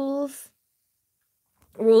brambles.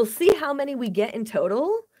 We'll see how many we get in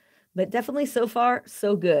total, but definitely so far,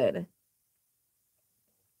 so good.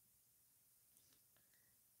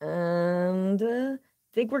 And I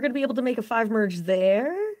think we're going to be able to make a 5 merge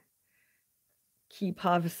there. Keep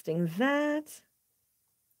harvesting that.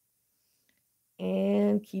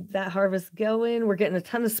 And keep that harvest going. We're getting a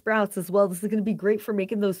ton of sprouts as well. This is going to be great for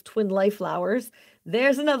making those twin life flowers.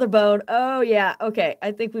 There's another bone. Oh, yeah. Okay,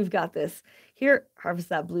 I think we've got this. Here, harvest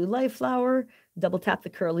that blue life flower. Double tap the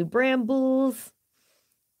curly brambles.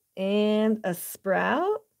 And a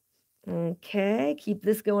sprout. Okay, keep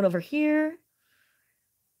this going over here.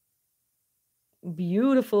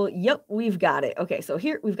 Beautiful. Yep, we've got it. Okay, so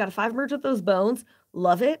here we've got a 5 merge with those bones.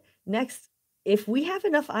 Love it. Next, if we have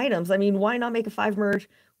enough items, I mean, why not make a 5 merge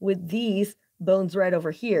with these bones right over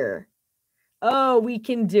here? Oh, we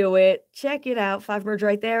can do it. Check it out. 5 merge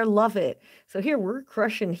right there. Love it. So here we're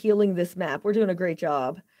crushing healing this map. We're doing a great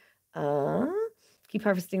job. Keep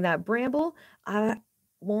harvesting that bramble. I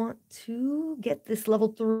want to get this level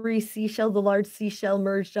 3 seashell, the large seashell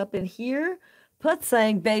merged up in here.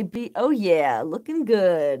 Putzang, baby. Oh, yeah. Looking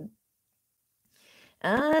good.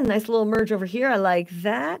 Nice little merge over here. I like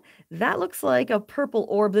that. That looks like a purple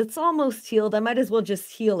orb that's almost healed. I might as well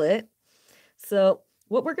just heal it. So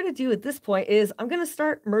what we're going to do at this point is I'm going to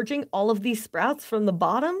start merging all of these sprouts from the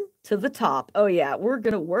bottom to the top. Oh, yeah. We're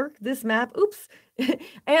going to work this map. Oops.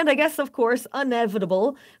 And I guess, of course,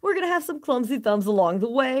 inevitable, we're going to have some clumsy thumbs along the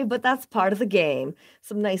way, but that's part of the game.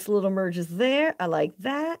 Some nice little merges there. I like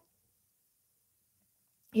that.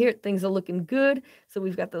 Here, things are looking good. So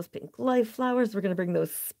we've got those pink life flowers. We're going to bring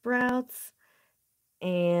those sprouts.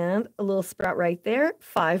 And a little sprout right there.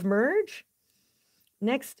 5 merge.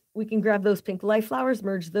 Next, we can grab those pink life flowers,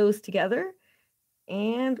 merge those together.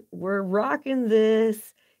 And we're rocking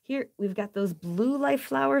this. Here, we've got those blue life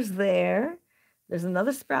flowers there. There's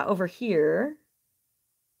another sprout over here.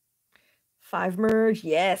 5 merge.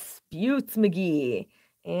 Yes, Buttes McGee.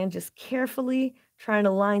 And just carefully trying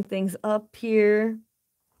to line things up here.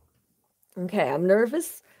 Okay, I'm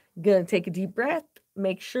nervous. Gonna take a deep breath,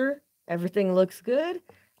 make sure everything looks good.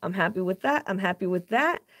 I'm happy with that. I'm happy with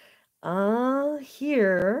that.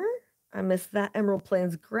 Here, I missed that Emerald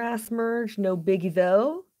Plains grass merge. No biggie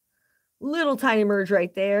though. Little tiny merge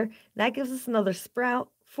right there. That gives us another sprout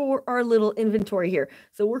for our little inventory here.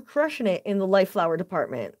 So we're crushing it in the life flower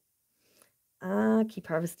department. Keep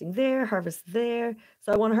harvesting there, harvest there.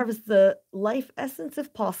 So I want to harvest the life essence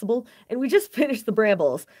if possible. And we just finished the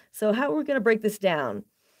brambles. So how are we going to break this down?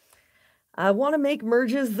 I want to make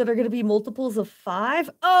merges that are going to be multiples of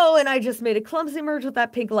 5. Oh, and I just made a clumsy merge with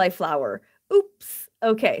that pink life flower. Oops.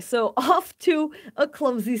 Okay, so off to a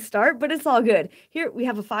clumsy start, but it's all good. Here we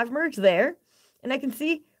have a 5 merge there. And I can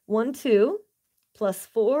see 1, 2, plus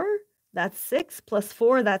 4. That's 6 plus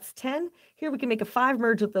 4, that's 10. Here we can make a 5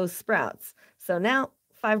 merge with those sprouts. So now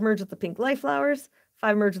 5 merge with the pink life flowers,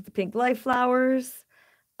 5 merge with the pink life flowers.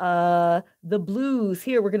 The blues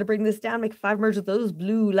here, we're going to bring this down, make a 5 merge with those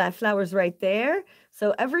blue life flowers right there.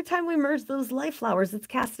 So every time we merge those life flowers, it's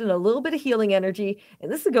casting a little bit of healing energy,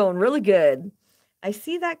 and this is going really good. I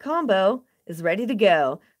see that combo is ready to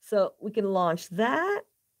go. So we can launch that.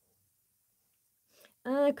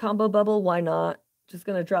 Combo bubble, why not? Just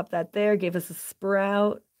going to drop that there. Gave us a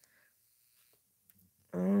sprout.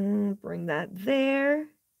 Bring that there.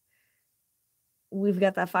 We've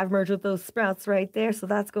got that 5 merge with those sprouts right there. So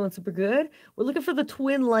that's going super good. We're looking for the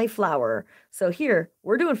twin life flower. So here,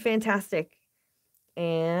 we're doing fantastic.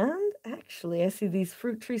 And actually, I see these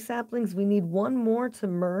fruit tree saplings. We need one more to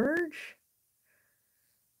merge.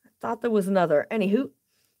 I thought there was another. Anywho,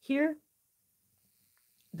 here,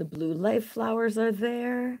 the blue life flowers are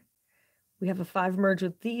there. We have a 5 merge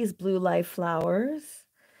with these blue life flowers.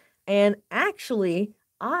 And actually,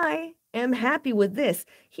 I am happy with this.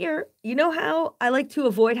 Here, you know how I like to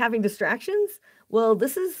avoid having distractions? Well,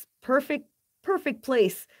 this is perfect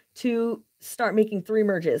place to start making 3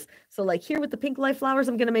 merges. So like here with the pink life flowers,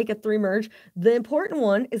 I'm going to make a 3 merge. The important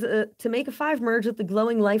one is to make a 5 merge with the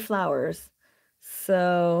glowing life flowers.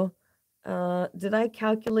 So did I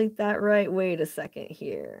calculate that right? Wait a second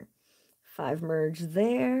here. 5 merge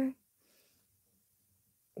there.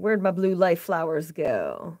 Where'd my blue life flowers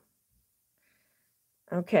go?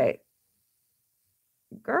 Okay.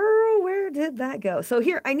 Girl, where did that go? So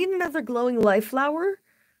here, I need another glowing life flower.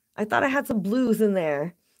 I thought I had some blues in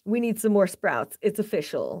there. We need some more sprouts. It's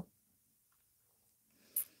official.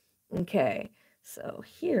 Okay, so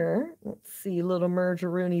here, let's see, little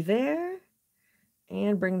merge-a-rooney there.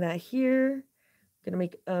 And bring that here. Gonna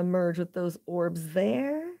make a merge with those orbs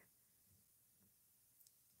there.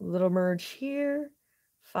 Little merge here.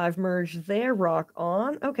 5 merge there, rock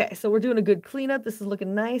on. Okay, so we're doing a good cleanup. This is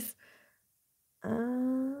looking nice.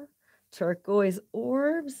 Turquoise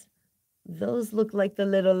orbs. Those look like the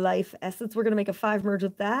little life essence. We're going to make a 5 merge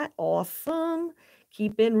with that. Awesome.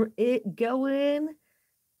 Keeping it going.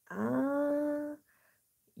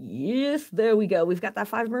 Yes, there we go. We've got that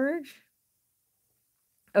 5 merge.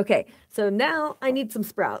 Okay, so now I need some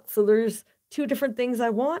sprouts. So there's 2 different things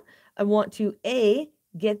I want. I want to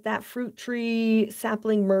get that fruit tree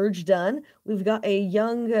sapling merge done. We've got a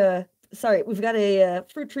we've got a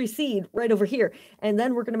fruit tree seed right over here. And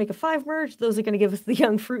then we're going to make a 5 merge. Those are going to give us the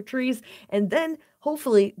young fruit trees. And then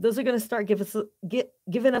hopefully those are going to start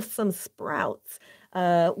giving us some sprouts.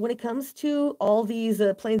 When it comes to all these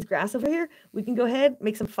plains grass over here, we can go ahead,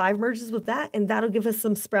 make some 5 merges with that, and that'll give us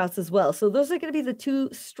some sprouts as well. So those are going to be the 2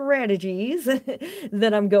 strategies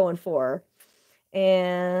that I'm going for.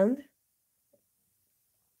 And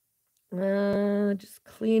just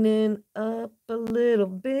cleaning up a little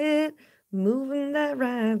bit, moving that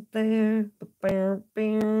right there.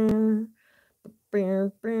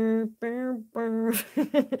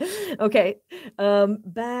 Okay,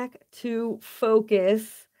 back to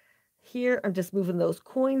focus. Here, I'm just moving those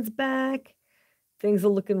coins back. Things are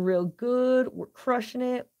looking real good. We're crushing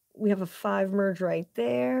it. We have a 5 merge right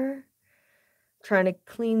there. Trying to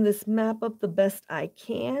clean this map up the best I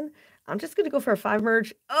can. I'm just going to go for a 5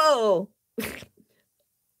 merge. Oh,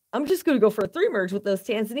 I'm just going to go for a 3 merge with those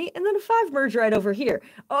Tanzany and then a 5 merge right over here.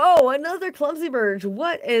 Oh, another clumsy merge.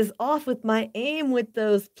 What is off with my aim with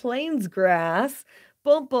those plains grass?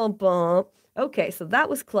 Bump, bump, bump. Okay, so that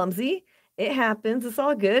was clumsy. It happens. It's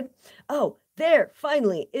all good. Oh, there,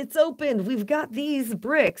 finally, it's opened. We've got these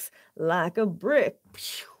bricks like a brick.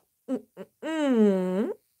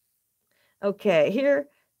 Okay, here,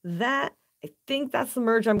 I think that's the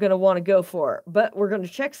merge I'm going to want to go for, but we're going to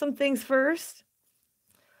check some things first.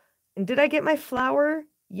 And did I get my flower?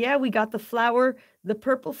 Yeah, we got the flower, the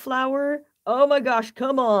purple flower. Oh my gosh,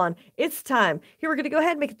 come on. It's time. Here, we're going to go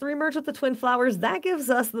ahead and make a 3 merge with the twin flowers. That gives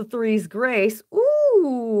us the 3's grace.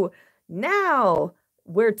 Ooh, now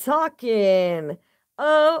we're talking.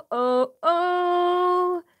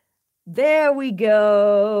 Oh. There we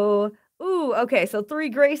go. Ooh, okay, so 3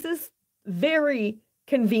 graces. Very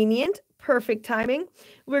convenient. Perfect timing.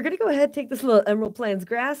 We're going to go ahead and take this little emerald plains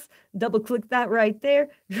grass, double click that right there,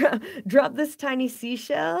 drop this tiny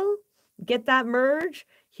seashell, get that merge,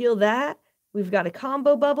 heal that. We've got a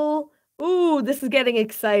combo bubble. Ooh, this is getting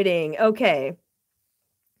exciting. Okay.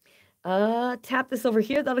 Tap this over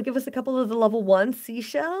here. That'll give us a couple of the level 1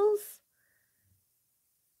 seashells.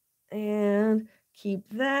 And keep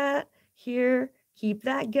that here. Keep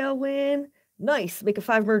that going. Nice. Make a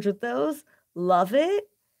 5 merge with those. Love it.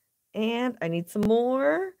 And I need some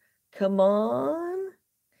more. Come on.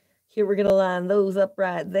 Here we're going to line those up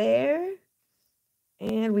right there.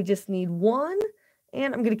 And we just need 1.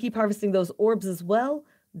 And I'm going to keep harvesting those orbs as well.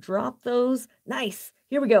 Drop those. Nice.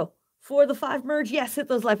 Here we go. For the 5 merge. Yes, hit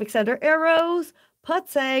those life extender arrows.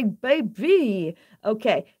 Putzang, baby.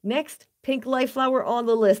 Okay, next, pink life flower on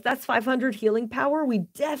the list. That's 500 healing power. We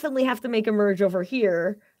definitely have to make a merge over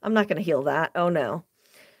here. I'm not going to heal that. Oh, no.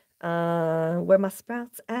 Where my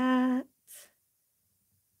sprouts at?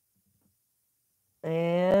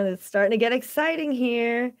 And it's starting to get exciting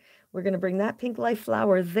here. We're going to bring that pink life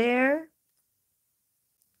flower there.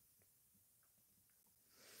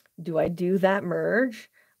 Do I do that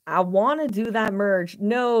merge? I want to do that merge.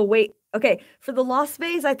 No, wait. Okay, for the lost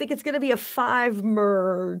phase, I think it's going to be a 5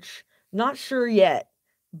 merge. Not sure yet.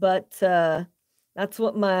 but that's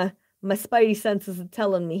what my spidey senses are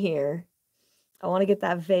telling me here. I want to get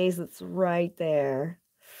that vase that's right there.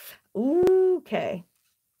 Ooh, okay.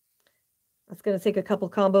 That's going to take a couple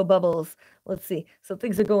combo bubbles. Let's see. So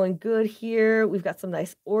things are going good here. We've got some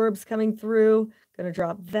nice orbs coming through. Going to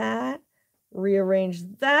drop that. Rearrange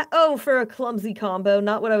that. Oh, for a clumsy combo.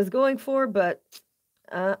 Not what I was going for, but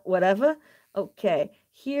whatever. Okay.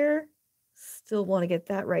 Here. Still want to get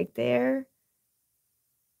that right there.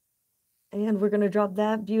 And we're going to drop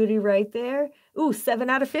that beauty right there. Ooh, 7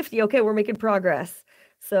 out of 50. Okay, we're making progress.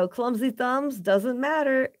 So clumsy thumbs, doesn't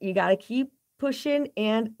matter. You got to keep pushing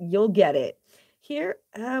and you'll get it. Here,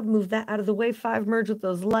 move that out of the way. 5 merge with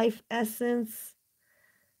those life essence.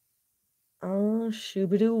 Oh,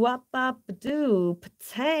 shoo-ba-doo, wop-bop-ba-doo.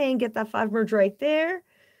 Patang, get that 5 merge right there.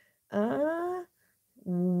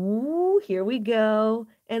 Ooh, here we go.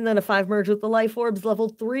 And then a 5 merge with the life orbs, level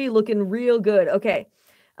 3, looking real good. Okay.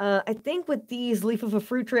 I think with these Leaf of a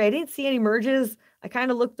Fruit Tree, I didn't see any merges. I kind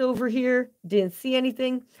of looked over here, didn't see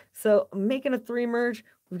anything. So I'm making a 3 merge.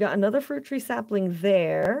 We've got another fruit tree sapling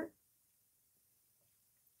there.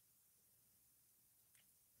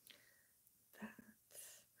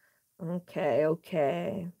 Okay,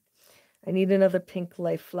 okay. I need another pink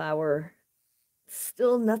life flower.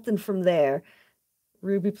 Still nothing from there.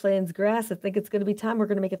 Ruby Plains grass. I think it's going to be time. We're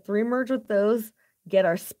going to make a 3 merge with those. Get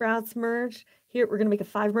our sprouts merged. Here, we're going to make a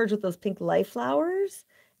 5 merge with those pink life flowers.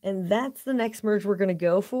 And that's the next merge we're going to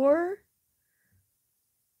go for.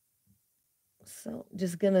 So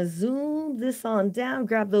just going to zoom this on down,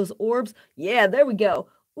 grab those orbs. Yeah, there we go.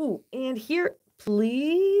 Ooh, and here,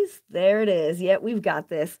 please. There it is. Yeah, we've got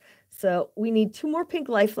this. So we need 2 more pink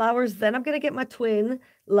life flowers. Then I'm going to get my twin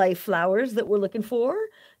life flowers that we're looking for.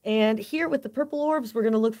 And here with the purple orbs, we're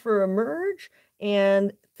going to look for a merge.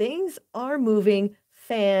 And things are moving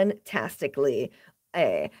fantastically.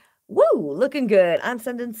 Hey, woo, looking good. I'm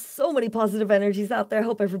sending so many positive energies out there.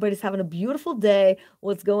 Hope everybody's having a beautiful day.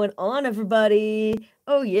 What's going on, everybody?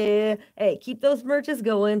 Oh, yeah. Hey, keep those merges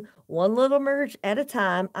going. One little merge at a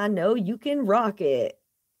time. I know you can rock it.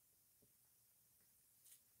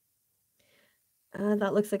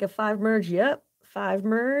 That looks like a 5 merge. Yep, 5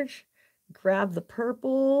 merge. Grab the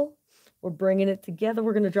purple. We're bringing it together.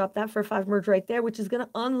 We're going to drop that for a 5 merge right there, which is going to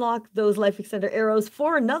unlock those life extender arrows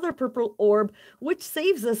for another purple orb, which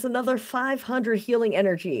saves us another 500 healing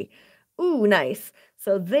energy. Ooh, nice.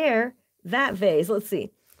 So there, that vase. Let's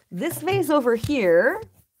see. This vase over here,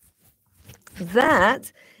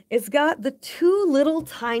 it's got the 2 little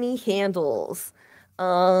tiny handles. 2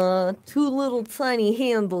 little tiny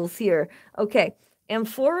handles here. Okay,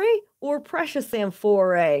 amphora or precious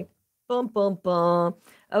amphora? Bum, bum, bum.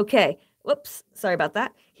 Okay, whoops, sorry about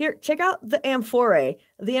that. Here, check out the amphora.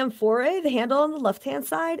 The amphora, the handle on the left-hand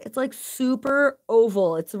side, it's like super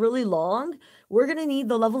oval. It's really long. We're going to need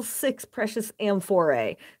the level 6 precious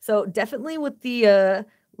amphora. So definitely with the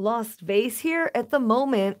lost vase here, at the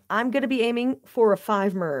moment, I'm going to be aiming for a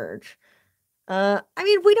 5 merge. I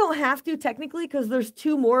mean, we don't have to technically because there's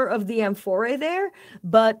 2 more of the amphora there,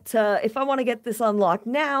 but if I want to get this unlocked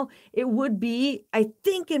now, it would be, I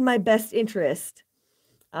think, in my best interest.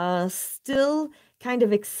 Still kind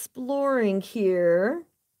of exploring here.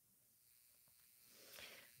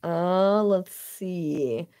 Let's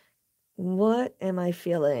see. What am I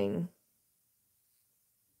feeling?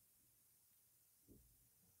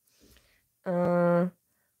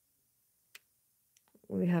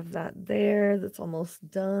 We have that there. That's almost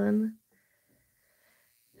done.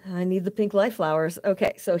 I need the pink life flowers.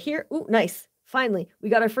 Okay, so here, ooh, nice. Finally, we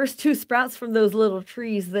got our first 2 sprouts from those little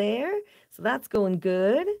trees there. So that's going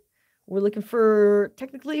good. We're looking for,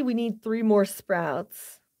 technically, we need 3 more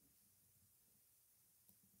sprouts.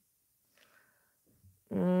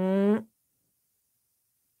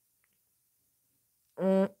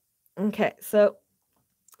 Okay, so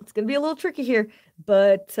it's going to be a little tricky here,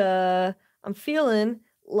 but I'm feeling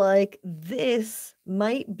like this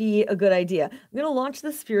might be a good idea. I'm going to launch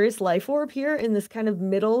this Furious Life Orb here in this kind of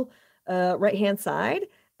middle right-hand side,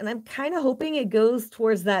 and I'm kind of hoping it goes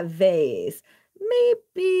towards that vase.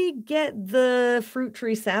 Maybe get the fruit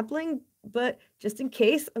tree sapling, but just in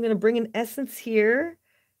case, I'm going to bring an essence here.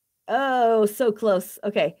 Oh, so close.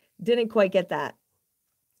 Okay, didn't quite get that.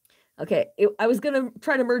 Okay, I was going to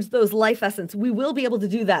try to merge those life essence. We will be able to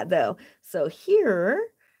do that, though. So here,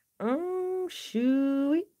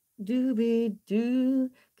 shoo dooby doo.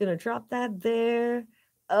 Gonna drop that there.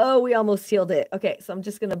 Oh, we almost sealed it. Okay, so I'm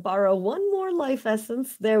just going to borrow 1 more life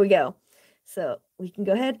essence. There we go. So we can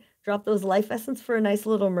go ahead, drop those life essence for a nice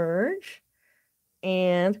little merge.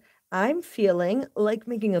 And I'm feeling like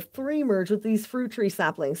making a 3 merge with these fruit tree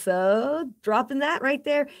saplings. So dropping that right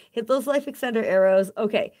there, hit those life extender arrows.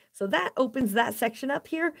 Okay, so that opens that section up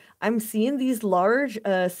here. I'm seeing these large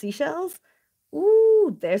seashells.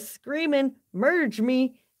 Ooh, they're screaming, merge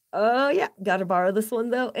me. Oh yeah, gotta borrow this one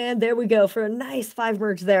though. And there we go for a nice 5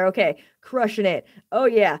 merge there. Okay, crushing it. Oh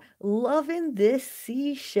yeah, loving this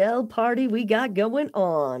seashell party we got going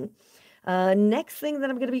on. Next thing that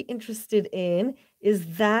I'm going to be interested in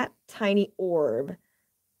is that tiny orb.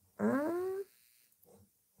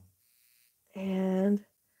 And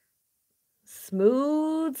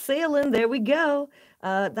smooth sailing. There we go.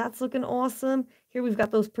 That's looking awesome. Here we've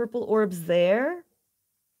got those purple orbs there.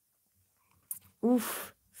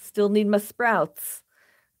 Oof, still need my sprouts.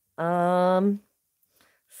 Still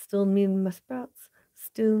need my sprouts.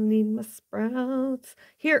 Still need my sprouts.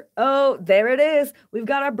 Here. Oh, there it is. We've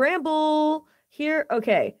got our bramble. Here.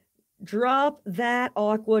 Okay. Drop that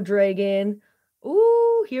aqua dragon.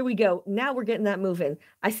 Ooh, here we go. Now we're getting that moving.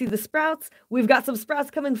 I see the sprouts. We've got some sprouts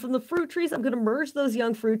coming from the fruit trees. I'm going to merge those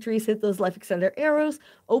young fruit trees, hit those life extender arrows,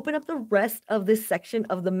 open up the rest of this section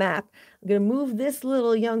of the map. I'm going to move this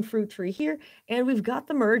little young fruit tree here, and we've got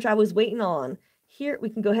the merge I was waiting on. Here, we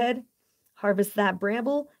can go ahead, harvest that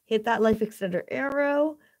bramble, hit that life extender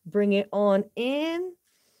arrow, bring it on in.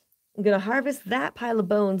 I'm going to harvest that pile of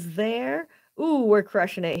bones there. Ooh, we're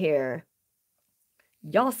crushing it here.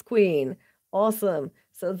 Yas queen. Awesome.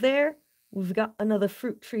 So there, we've got another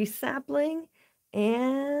fruit tree sapling.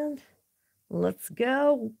 And let's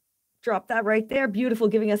go. Drop that right there. Beautiful,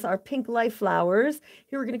 giving us our pink life flowers.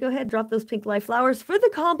 Here, we're going to go ahead and drop those pink life flowers for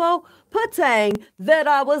the combo patang that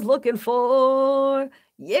I was looking for.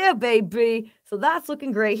 Yeah, baby. So that's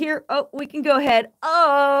looking great. Here, oh, we can go ahead.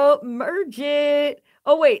 Oh, merge it.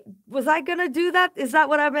 Oh, wait, was I going to do that? Is that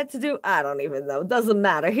what I meant to do? I don't even know. Doesn't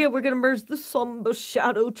matter. Here, we're going to merge the somber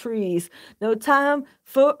shadow trees. No time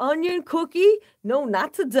for onion cookie? No,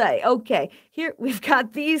 not today. Okay, here we've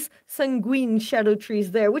got these sanguine shadow trees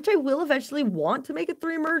there, which I will eventually want to make a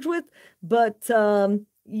 3 merge with, but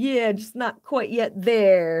yeah, just not quite yet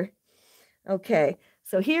there. Okay,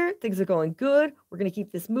 so here things are going good. We're going to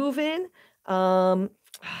keep this moving. I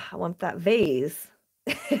want that vase.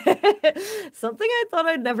 Something I thought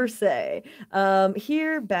I'd never say.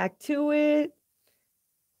 Here, back to it.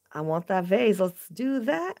 I want that vase. Let's do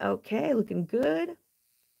that. Okay, looking good.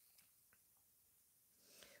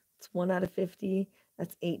 It's 1 out of 50.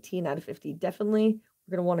 That's 18 out of 50. Definitely,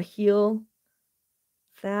 we're going to want to heal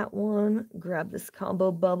that one. Grab this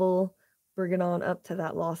combo bubble. Bring it on up to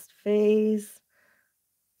that lost phase.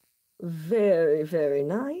 Very, very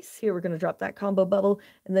nice. Here, we're going to drop that combo bubble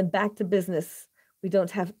and then back to business. We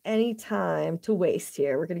don't have any time to waste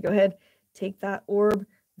here. We're going to go ahead, take that orb.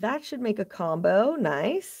 That should make a combo.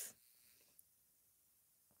 Nice.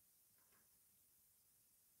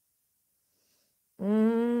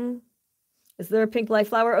 Is there a pink life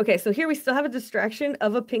flower? Okay, so here we still have a distraction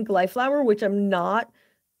of a pink life flower, which I'm not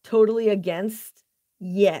totally against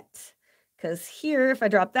yet. Because here, if I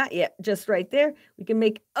drop that, yeah, just right there, we can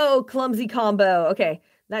make, oh, clumsy combo. Okay,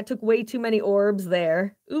 that took way too many orbs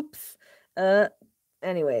there. Oops.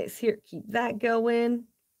 Anyways, here, keep that going.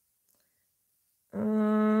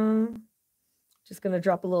 Just going to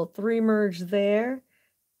drop a little 3 merge there.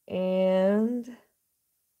 And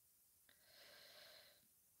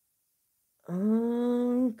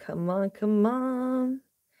come on, come on.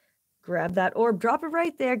 Grab that orb, drop it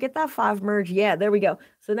right there, get that 5 merge. Yeah, there we go.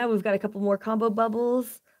 So now we've got a couple more combo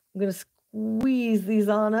bubbles. I'm going to squeeze these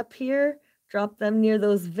on up here, drop them near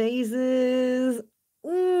those vases.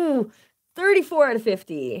 Ooh, 34 out of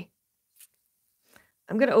 50.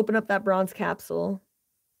 I'm going to open up that bronze capsule.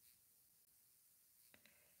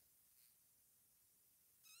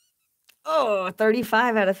 Oh,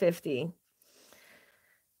 35 out of 50.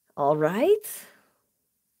 All right.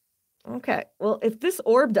 Okay, well, if this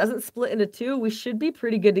orb doesn't split into 2, we should be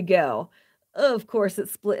pretty good to go. Of course,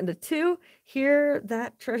 it's split into 2. Here,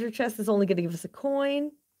 that treasure chest is only going to give us a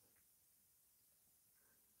coin.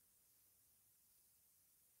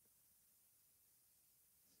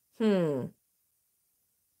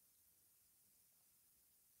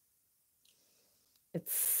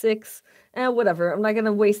 It's 6. Whatever. I'm not going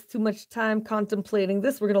to waste too much time contemplating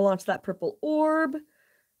this. We're going to launch that purple orb.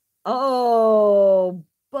 Oh,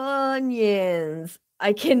 bunions.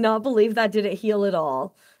 I cannot believe that didn't heal at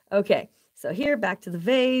all. Okay, so here, back to the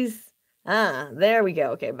vase. There we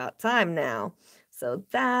go. Okay, about time now. So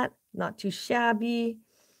that, not too shabby.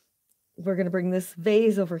 We're going to bring this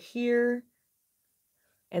vase over here.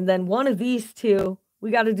 And then one of these two, we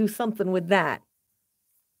got to do something with that.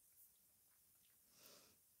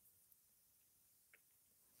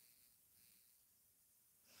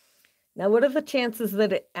 Now, what are the chances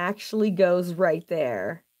that it actually goes right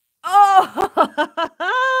there?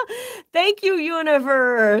 Oh, thank you,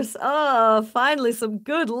 universe. Oh, finally some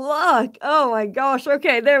good luck. Oh my gosh.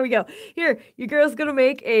 Okay, there we go. Here, your girl's gonna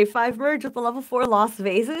make a 5 merge with the level 4 lost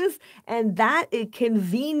vases, and that it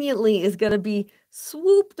conveniently is gonna be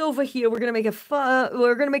swooped over here. We're gonna make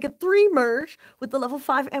a 3 merge with the level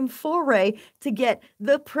 5 amphorae to get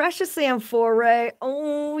the precious amphorae.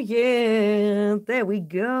 Oh yeah, there we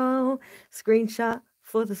go. Screenshot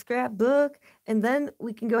for the scrapbook. And then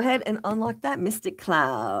we can go ahead and unlock that Mystic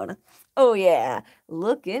Cloud. Oh, yeah.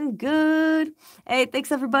 Looking good. Hey,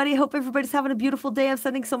 thanks, everybody. Hope everybody's having a beautiful day. I'm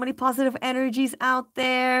sending so many positive energies out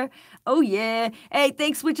there. Oh, yeah. Hey,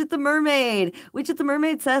 thanks, Widget the Mermaid. Widget the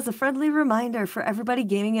Mermaid says a friendly reminder for everybody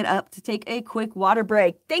gaming it up to take a quick water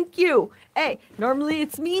break. Thank you. Hey, normally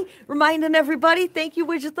it's me reminding everybody. Thank you,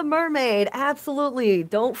 Widget the Mermaid. Absolutely.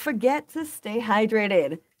 Don't forget to stay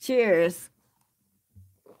hydrated. Cheers.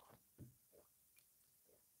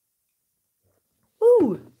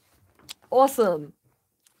 Woo! Awesome.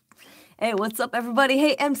 Hey, what's up, everybody?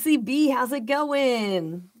 Hey, MCB, how's it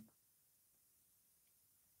going?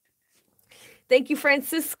 Thank you,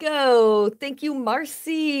 Francisco. Thank you,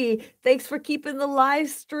 Marcy. Thanks for keeping the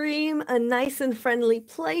live stream a nice and friendly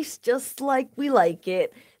place, just like we like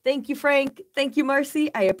it. Thank you, Frank. Thank you,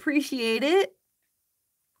 Marcy. I appreciate it.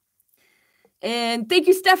 And thank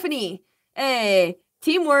you, Stephanie. Hey,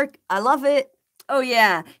 teamwork. I love it. Oh,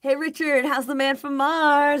 yeah. Hey, Richard, how's the man from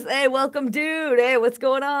Mars? Hey, welcome, dude. Hey, what's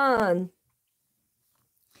going on?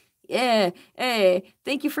 Yeah. Hey,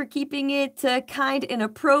 thank you for keeping it kind and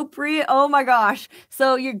appropriate. Oh, my gosh.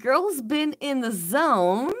 So your girl's been in the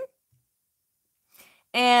zone.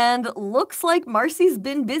 And looks like Marcy's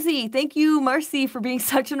been busy. Thank you, Marcy, for being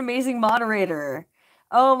such an amazing moderator.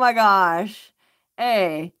 Oh, my gosh.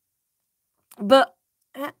 Hey. But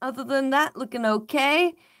other than that, looking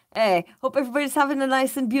okay. Hey, hope everybody's having a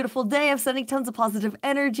nice and beautiful day. I'm sending tons of positive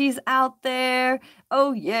energies out there.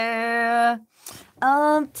 Oh yeah.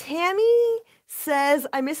 Tammy says,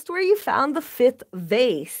 I missed where you found the 5th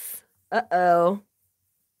vase. Uh-oh.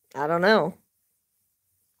 I don't know.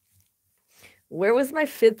 Where was my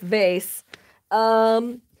 5th vase?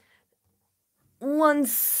 1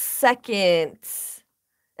 second.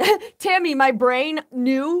 Tammy, my brain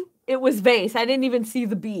knew it was vase. I didn't even see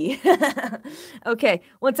the B. Okay,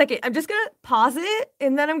 1 second. I'm just gonna pause it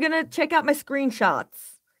and then I'm gonna check out my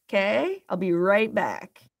screenshots. Okay, I'll be right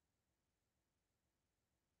back.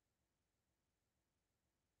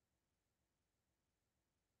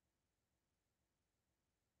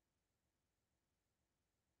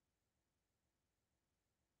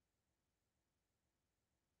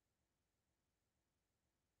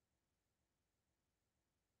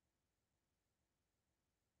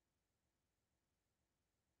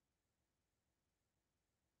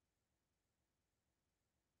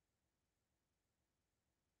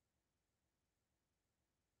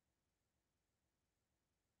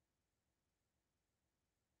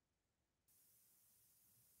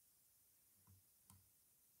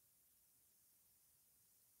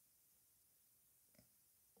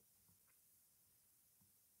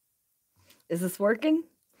 Is this working?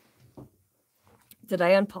 Did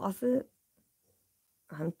I unpause it?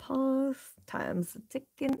 Unpause. Time's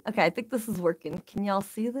ticking. Okay, I think this is working. Can y'all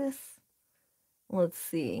see this? Let's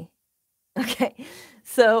see. Okay,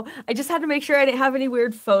 so I just had to make sure I didn't have any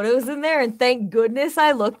weird photos in there, and thank goodness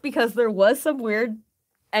I looked because there was some weird.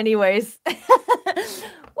 Anyways,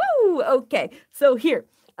 woo. Okay, so here,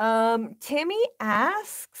 Timmy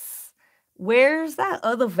asks, "Where's that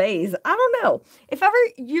other vase?" I don't know. If ever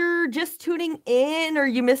you're just tuning in or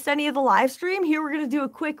you missed any of the live stream, here we're gonna do a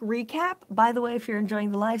quick recap. By the way, if you're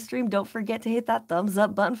enjoying the live stream, don't forget to hit that thumbs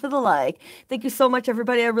up button for the like. Thank you so much,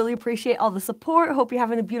 everybody. I really appreciate all the support. Hope you're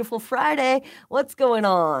having a beautiful Friday. What's going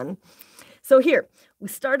on? So here, we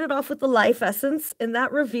started off with the life essence, and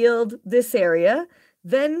that revealed this area.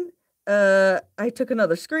 Then I took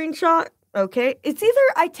another screenshot. Okay, it's either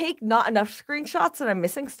I take not enough screenshots and I'm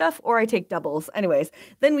missing stuff, or I take doubles. Anyways,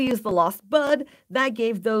 then we use the lost bud. That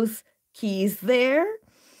gave those keys there.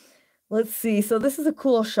 Let's see. So this is a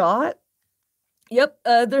cool shot. Yep,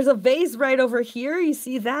 there's a vase right over here. You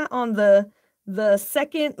see that on the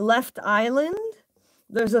second left island?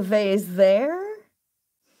 There's a vase there.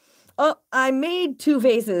 Oh, I made 2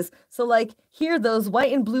 vases. So like here, those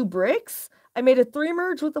white and blue bricks. I made a 3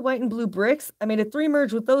 merge with the white and blue bricks. I made a 3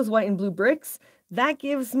 merge with those white and blue bricks. That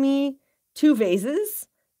gives me 2 vases.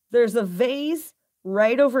 There's a vase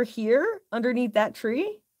right over here underneath that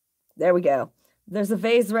tree. There we go. There's a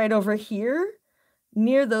vase right over here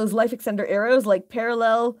near those life extender arrows, like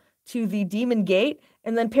parallel to the demon gate,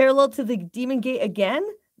 and then parallel to the demon gate again,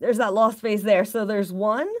 there's that lost phase there. So there's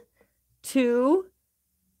 1, 2,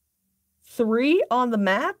 3 on the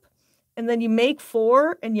map, and then you make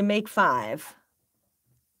 4 and you make 5.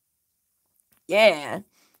 Yeah.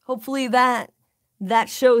 Hopefully that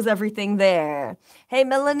shows everything there. Hey,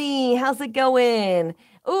 Melanie, how's it going?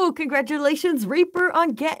 Oh, congratulations, Reaper, on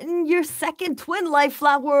getting your second twin life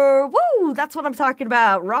flower. Woo, that's what I'm talking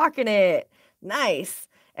about. Rocking it. Nice.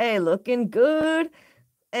 Hey, looking good.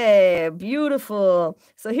 Hey, beautiful.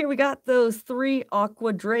 So here we got those 3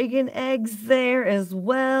 aqua dragon eggs there as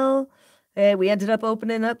well. And we ended up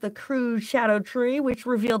opening up the crude shadow tree, which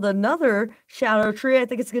revealed another shadow tree. I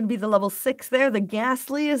think it's going to be the level 6 there, the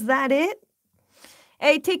ghastly. Is that it?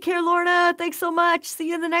 Hey, take care, Lorna. Thanks so much. See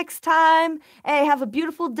you the next time. Hey, have a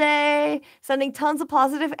beautiful day. Sending tons of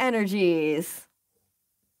positive energies.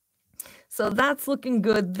 So that's looking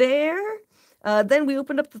good there. Then we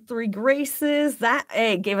opened up the 3 graces. That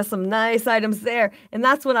gave us some nice items there. And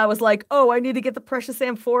that's when I was like, oh, I need to get the precious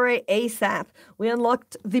amphora ASAP. We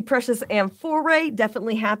unlocked the precious amphora.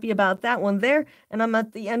 Definitely happy about that one there. And I'm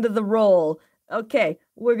at the end of the roll. Okay,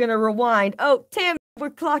 we're going to rewind. Oh, Tam, we're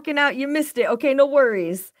clocking out. You missed it. Okay, no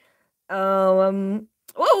worries. Oh,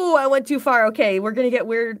 I went too far. Okay, we're going to get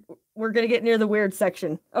weird. We're going to get near the weird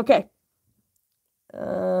section. Okay.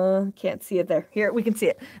 Can't see it there. Here, we can see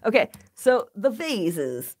it. Okay, so the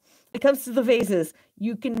vases. It comes to the vases.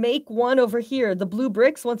 You can make one over here. The blue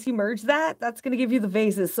bricks, once you merge that, that's going to give you the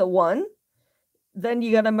vases. So 1. Then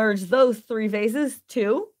you got to merge those 3 vases,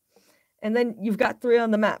 2. And then you've got 3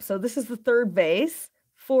 on the map. So this is the 3rd vase,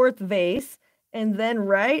 4th vase. And then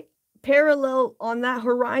right parallel on that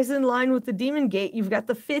horizon line with the demon gate, you've got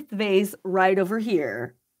the 5th vase right over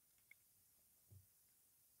here.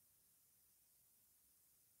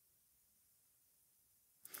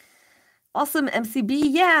 Awesome, MCB.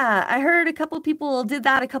 Yeah, I heard a couple people did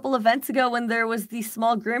that a couple events ago when there was the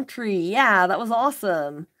small Grim tree. Yeah, that was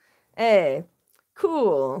awesome. Hey,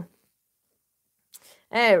 cool.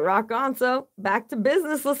 Hey, rock on. So back to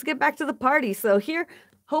business. Let's get back to the party. So here,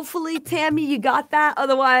 hopefully, Tammy, you got that.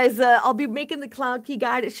 Otherwise, I'll be making the Cloud Key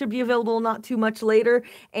guide. It should be available not too much later.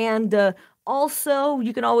 And also,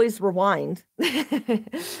 you can always rewind.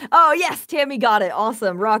 Oh, yes, Tammy got it.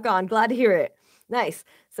 Awesome. Rock on. Glad to hear it. Nice.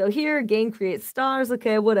 So here, game creates stars.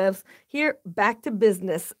 Okay, whatevs. Here, back to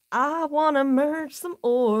business. I want to merge some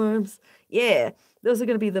orbs. Yeah, those are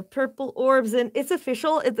going to be the purple orbs. And it's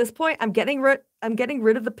official at this point. I'm getting rid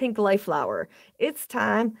of the pink life flower. It's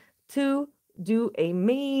time to do a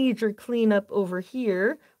major cleanup over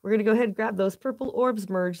here. We're going to go ahead and grab those purple orbs,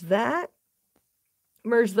 merge that.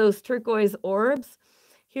 Merge those turquoise orbs.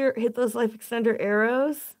 Here, hit those life extender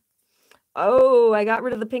arrows. Oh, I got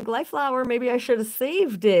rid of the pink life flower. Maybe I should have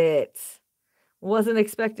saved it. Wasn't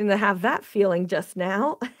expecting to have that feeling just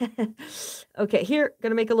now. Okay, here,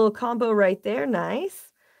 gonna make a little combo right there.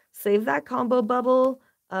 Nice. Save that combo bubble.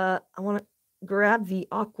 I want to grab the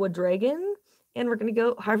aqua dragon, and we're gonna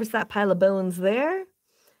go harvest that pile of bones there.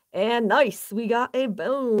 And nice, we got a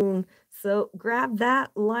bone. So grab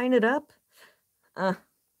that, line it up.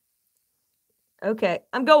 Okay,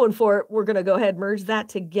 I'm going for it. We're going to go ahead and merge that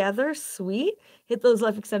together. Sweet. Hit those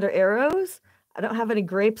left extender arrows. I don't have any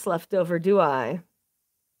grapes left over, do I?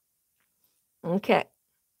 Okay.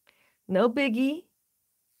 No biggie.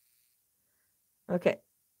 Okay.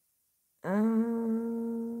 I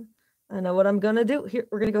know what I'm going to do. Here,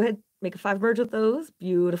 we're going to go ahead and make a 5 merge with those.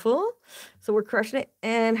 Beautiful. So we're crushing it.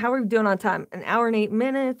 And how are we doing on time? 1 hour and 8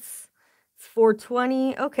 minutes. It's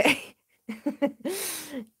 4:20. Okay.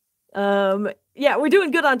 Yeah, we're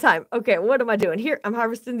doing good on time. Okay, what am I doing? Here, I'm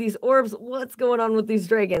harvesting these orbs. What's going on with these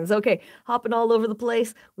dragons? Okay, hopping all over the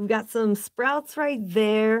place. We've got some sprouts right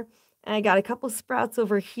there. And I got a couple sprouts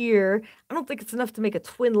over here. I don't think it's enough to make a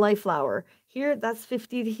twin life flower. Here, that's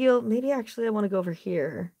 50 to heal. Maybe actually I want to go over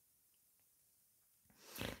here.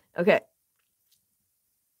 Okay.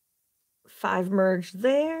 5 merge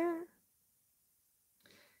there.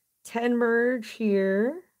 10 merge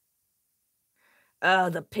here.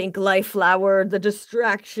 The pink life flower, the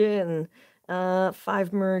distraction.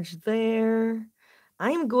 5 merge there.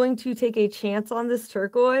 I am going to take a chance on this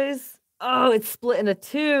turquoise. Oh, it's split into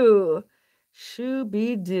 2.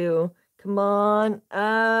 Shoo-be-doo. Come on.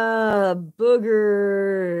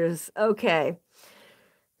 Boogers. Okay.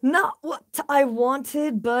 Not what I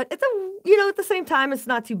wanted, but at the same time, it's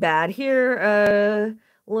not too bad. Here,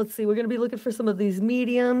 let's see. We're going to be looking for some of these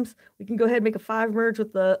mediums. We can go ahead and make a 5 merge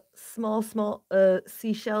with the small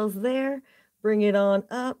seashells there. Bring it on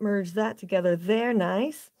up. Merge that together there.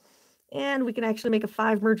 Nice. And we can actually make a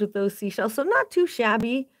 5 merge with those seashells. So not too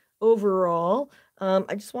shabby overall.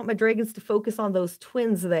 I just want my dragons to focus on those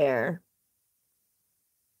twins there.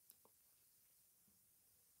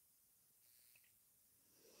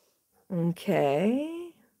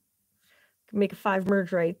 Okay. Make a 5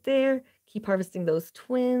 merge right there. Keep harvesting those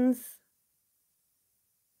twins.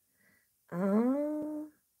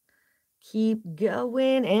 Keep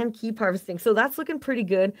going and keep harvesting. So that's looking pretty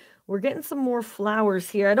good. We're getting some more flowers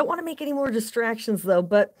here. I don't want to make any more distractions though,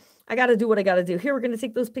 but I got to do what I got to do. Here, we're going to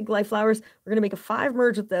take those pink life flowers. We're going to make a 5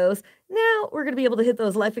 merge with those. Now we're going to be able to hit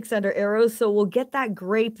those life extender arrows. So we'll get that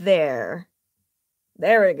grape there.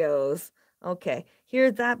 There it goes. Okay,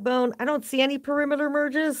 here's that bone. I don't see any perimeter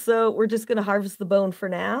merges, so we're just going to harvest the bone for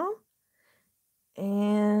now.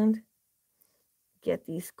 And get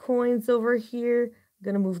these coins over here. I'm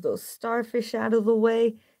going to move those starfish out of the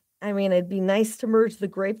way. I mean, it'd be nice to merge the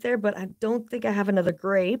grape there, but I don't think I have another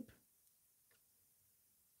grape.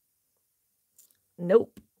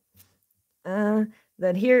 Nope.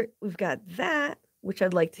 Then here we've got that, which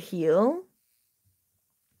I'd like to heal.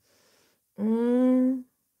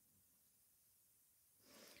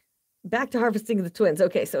 Back to harvesting the twins.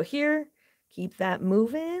 Okay, so here, keep that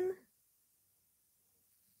moving.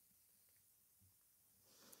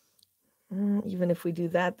 Even if we do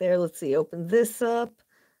that there, let's see, open this up.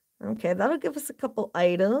 Okay, that'll give us a couple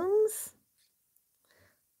items.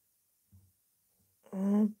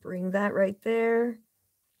 Bring that right there.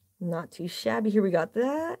 Not too shabby. Here we got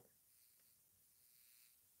that.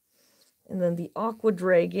 And then the aqua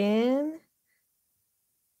dragon.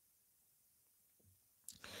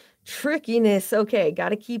 Trickiness. Okay, got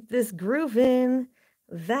to keep this grooving.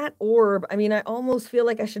 That orb. I mean, I almost feel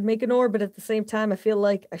like I should make an orb, but at the same time, I feel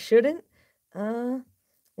like I shouldn't.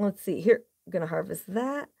 Let's see. Here, I'm going to harvest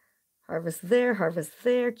that. Harvest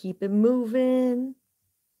there. Keep it moving.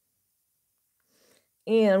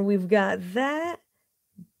 And we've got that.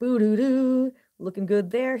 Boo-doo-doo. Looking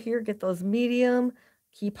good there. Here, get those medium.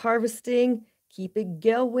 Keep harvesting. Keep it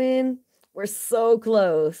going. We're so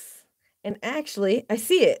close. And actually, I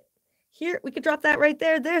see it. Here, we could drop that right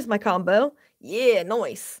there. There's my combo. Yeah,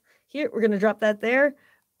 nice. Here, we're going to drop that there.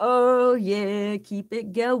 Oh, yeah. Keep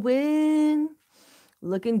it going.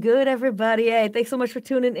 Looking good, everybody. Hey, thanks so much for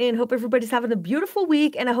tuning in. Hope everybody's having a beautiful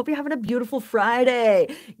week, and I hope you're having a beautiful Friday.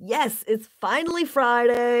 Yes, it's finally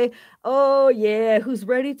Friday. Oh, yeah. Who's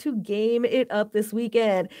ready to game it up this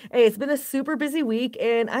weekend? Hey, it's been a super busy week,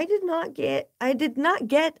 and I did not get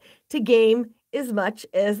to game as much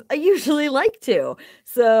as I usually like to.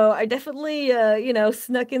 So I definitely,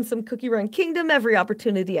 snuck in some Cookie Run Kingdom every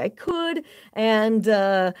opportunity I could. And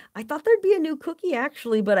I thought there'd be a new cookie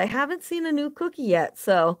actually, but I haven't seen a new cookie yet.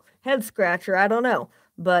 So head scratcher, I don't know.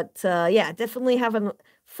 But yeah, definitely having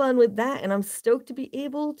fun with that. And I'm stoked to be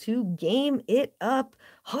able to game it up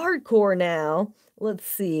hardcore now. Let's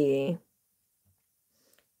see.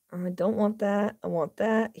 I don't want that. I want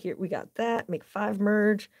that. Here, we got that. Make 5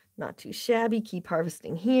 merge. Not too shabby. Keep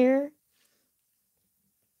harvesting here.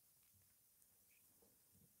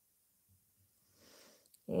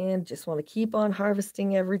 And just want to keep on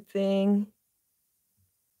harvesting everything.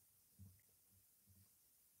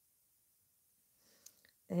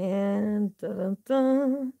 And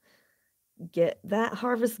dun-dun-dun. Get that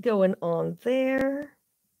harvest going on there.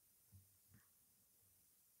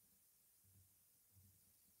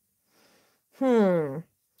 Boop,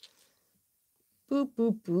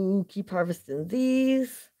 boop, boop. Keep harvesting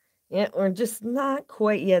these. Yeah, we're just not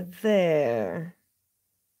quite yet there.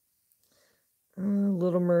 A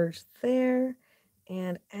little merge there.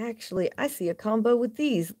 And actually, I see a combo with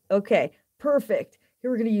these. Okay, perfect.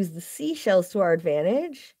 Here we're going to use the seashells to our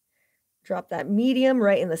advantage. Drop that medium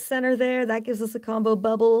right in the center there. That gives us a combo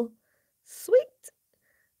bubble. Sweet.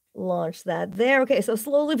 Launch that there. Okay, so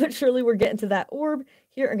slowly but surely we're getting to that orb.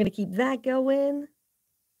 Here, I'm going to keep that going.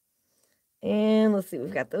 And let's see,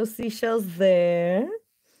 we've got those seashells there.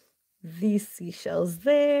 These seashells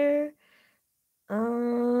there.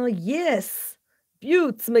 Yes.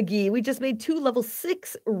 Buttes, McGee. We just made 2 level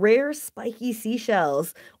 6 rare spiky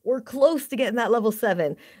seashells. We're close to getting that level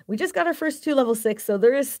 7. We just got our first 2 level 6, so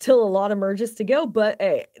there is still a lot of merges to go, but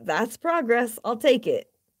hey, that's progress. I'll take it.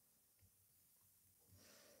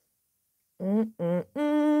 And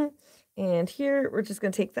here, we're just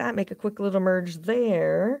going to take that, make a quick little merge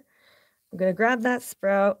there. I'm going to grab that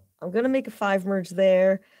sprout. I'm going to make a 5 merge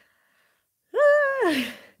there.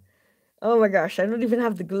 Oh my gosh, I don't even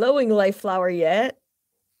have the glowing life flower yet.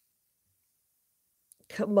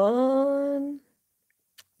 Come on.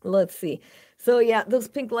 Let's see. So yeah, those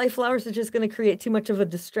pink life flowers are just going to create too much of a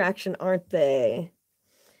distraction, aren't they?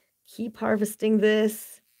 Keep harvesting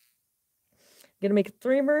this. I'm going to make a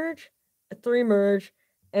 3 merge, a 3 merge,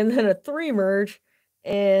 and then a 3 merge.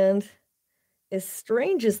 And as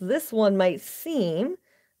strange as this one might seem,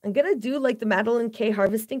 I'm going to do like the Madeline K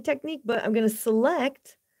harvesting technique, but I'm going to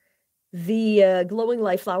select the glowing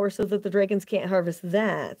life flower so that the dragons can't harvest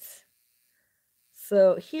that.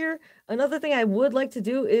 So here, another thing I would like to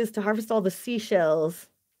do is to harvest all the seashells.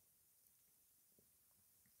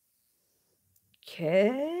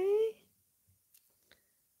 Okay.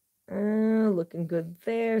 Looking good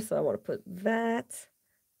there. So I want to put that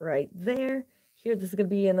right there. Here, this is going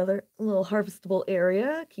to be another little harvestable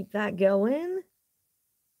area. Keep that going.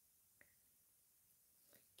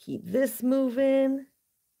 Keep this moving.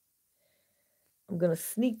 I'm going to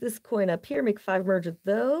sneak this coin up here, make 5 merge of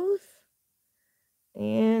those.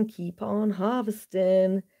 And keep on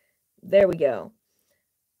harvesting. There we go.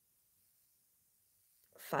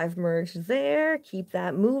 5 merge there. Keep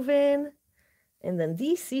that moving. And then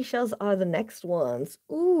these seashells are the next ones.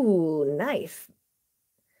 Ooh, nice.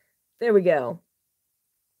 There we go.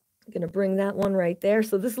 I'm going to bring that one right there.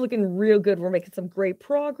 So this is looking real good. We're making some great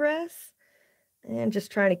progress. And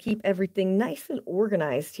just trying to keep everything nice and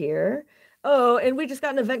organized here. Oh, and we just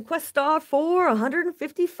got an event quest star for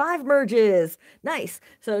 155 merges. Nice.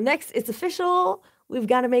 So next, it's official. We've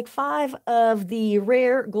got to make 5 of the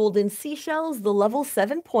rare golden seashells, the level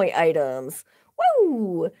 7 point items.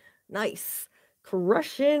 Woo! Nice.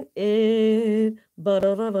 Crushing it.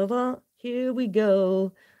 Ba-da-da-da-da. Here we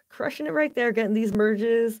go. Crushing it right there, getting these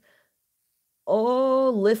merges. Oh,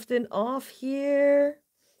 lifting off here.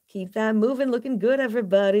 Keep that moving, looking good,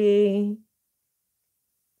 everybody.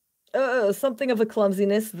 Oh, something of a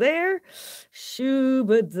clumsiness there.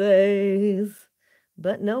 Shuba days.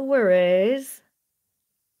 But no worries.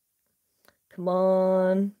 Come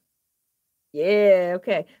on. Yeah,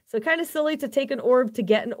 okay. So kind of silly to take an orb to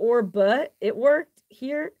get an orb, but it worked.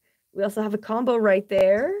 Here, we also have a combo right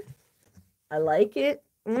there. I like it.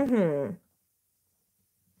 A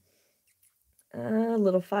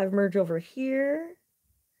little 5 merge over here.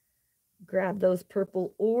 Grab those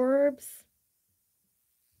purple orbs.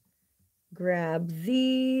 Grab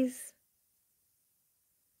these.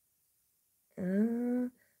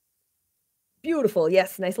 Beautiful.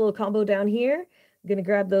 Yes, nice little combo down here. I'm going to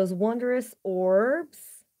grab those wondrous orbs.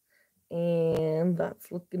 And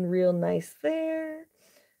that's looking real nice there.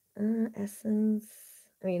 Essence.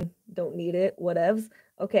 I mean, don't need it. Whatevs.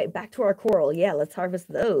 Okay, back to our coral. Yeah, let's harvest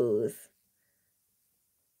those.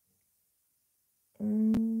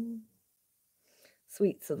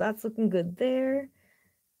 Sweet. So that's looking good there.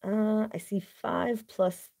 I see 5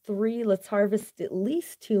 plus 3. Let's harvest at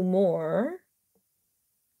least 2 more.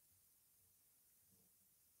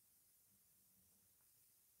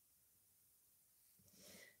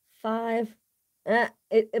 5.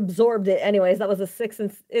 It absorbed it. Anyways, that was a 6,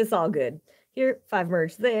 and it's all good. Here, 5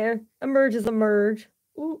 merge there. A merge is a merge.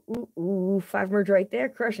 Ooh, ooh, ooh. 5 merge right there,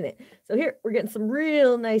 crushing it. So here, we're getting some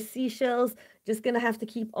real nice seashells. Just going to have to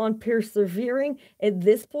keep on persevering. At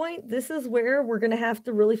this point, this is where we're going to have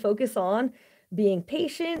to really focus on being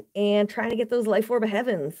patient and trying to get those life orb of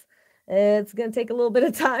heavens. It's going to take a little bit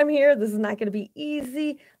of time here. This is not going to be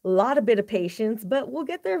easy. A lot of bit of patience, but we'll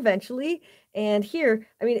get there eventually. And here,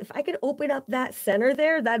 I mean, if I could open up that center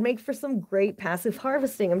there, that'd make for some great passive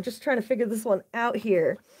harvesting. I'm just trying to figure this one out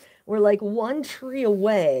here. We're like 1 tree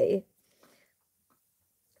away.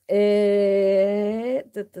 I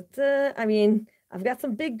mean, I've got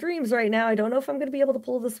some big dreams right now. I don't know if I'm going to be able to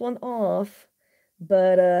pull this one off,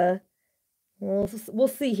 but we'll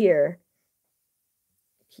see here.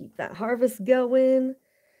 Keep that harvest going.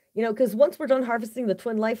 You know, because once we're done harvesting the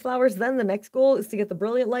twin life flowers, then the next goal is to get the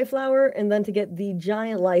brilliant life flower and then to get the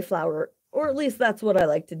giant life flower. Or at least that's what I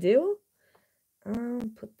like to do.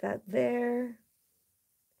 Put that there.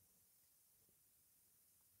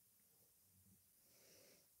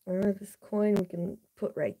 This coin we can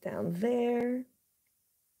put right down there.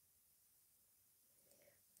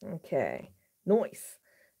 Okay, nice.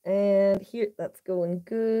 And here, that's going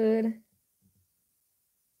good.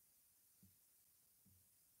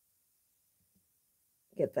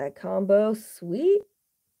 Get that combo, sweet.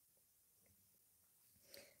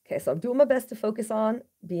 Okay, so I'm doing my best to focus on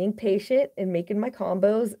being patient and making my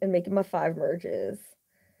combos and making my 5 merges.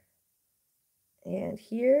 And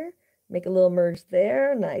here, make a little merge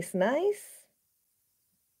there. Nice, nice.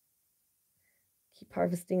 Keep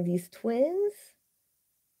harvesting these twins.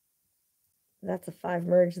 That's a 5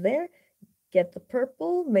 merge there. Get the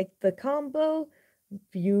purple, make the combo.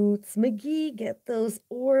 Buttes McGee, get those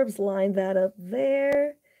orbs, line that up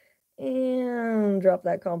there. And drop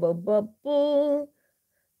that combo bubble.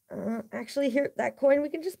 Actually, here, that coin we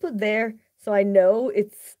can just put there so I know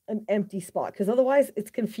it's an empty spot, because otherwise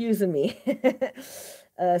it's confusing me.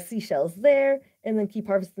 seashells there, and then keep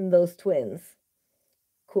harvesting those twins.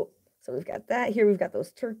 Cool. So we've got that here. We've got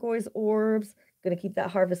those turquoise orbs. Gonna keep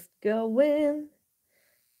that harvest going.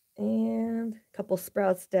 And a couple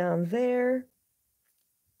sprouts down there.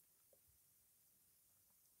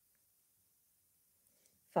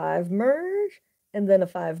 Five merge, and then a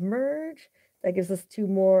five merge. That gives us two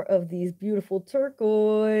more of these beautiful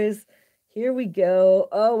turquoise. Here we go.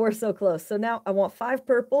 Oh, we're so close. So now I want five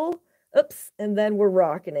purple. Oops, and then we're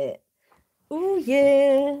rocking it. Oh,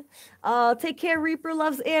 yeah. Take care, Reaper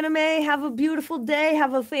Loves Anime. Have a beautiful day.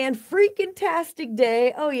 Have a fan-freaking-tastic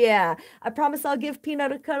day. Oh, yeah. I promise I'll give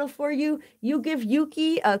Peanut a cuddle for you. You give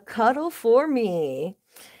Yuki a cuddle for me.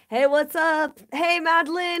 Hey, what's up? Hey,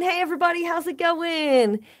 Madeline. Hey, everybody. How's it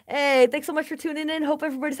going? Hey, thanks so much for tuning in. Hope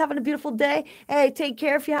everybody's having a beautiful day. Hey, take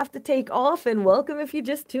care if you have to take off, and welcome if you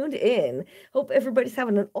just tuned in. Hope everybody's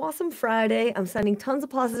having an awesome Friday. I'm sending tons of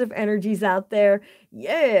positive energies out there.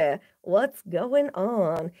 Yeah, what's going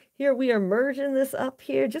on? Here we are merging this up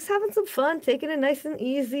here, just having some fun, taking it nice and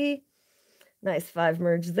easy. Nice five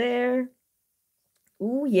merge there.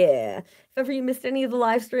 Ooh, yeah. If ever you missed any of the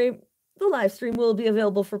live stream will be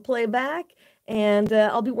available for playback, and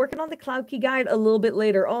I'll be working on the Cloud Key guide a little bit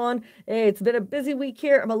later on. Hey, it's been a busy week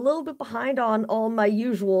here. I'm a little bit behind on all my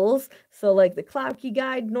usuals. So like the Cloud Key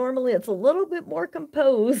guide, normally it's a little bit more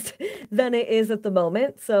composed than it is at the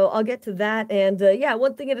moment. So I'll get to that, and yeah,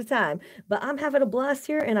 one thing at a time. But I'm having a blast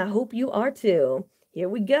here, and I hope you are too. Here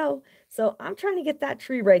we go. So I'm trying to get that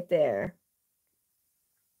tree right there.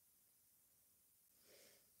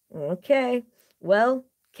 Okay, well,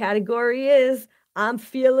 category is I'm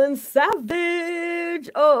feeling savage.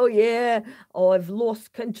 Oh, yeah. Oh, I've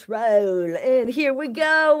lost control. And here we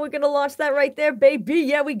go. We're going to launch that right there, baby.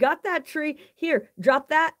 Yeah, we got that tree. Here, drop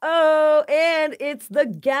that. Oh, and it's the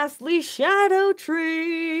ghastly shadow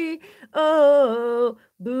tree. Oh,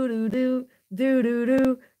 boo-doo-doo,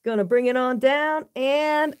 doo-doo-doo. Gonna bring it on down.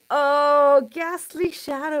 And, oh, ghastly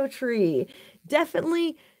shadow tree.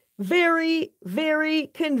 Definitely very, very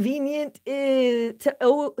convenient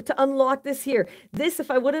to unlock this here. This,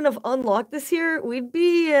 if I wouldn't have unlocked this here, we'd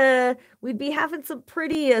be having some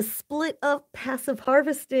pretty split up passive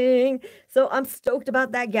harvesting. So I'm stoked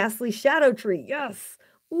about that ghastly shadow tree. Yes.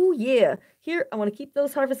 Ooh, yeah. Here, I want to keep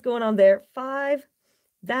those harvests going on there. 5.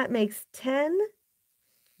 That makes 10.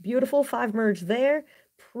 Beautiful 5 merge there.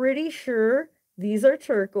 Pretty sure these are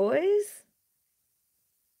turquoise.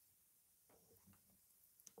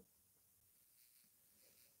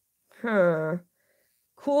 Huh.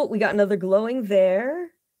 Cool. We got another glowing there.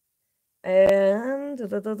 And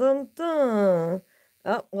oh,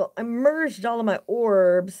 well, I merged all of my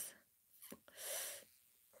orbs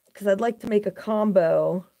because I'd like to make a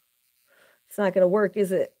combo. It's not going to work,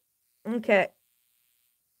 is it? Okay.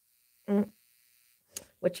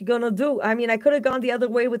 What you gonna do? I mean, I could have gone the other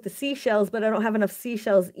way with the seashells, but I don't have enough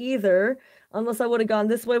seashells either. Unless I would have gone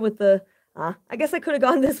this way with the... I guess I could have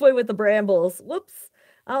gone this way with the brambles. Whoops.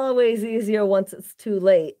 Always easier once it's too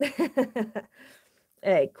late.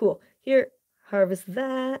 Hey, cool. Here, harvest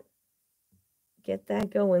that. Get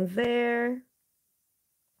that going there.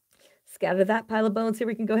 Scatter that pile of bones. Here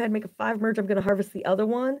we can go ahead and make a 5 merge. I'm going to harvest the other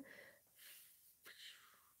one.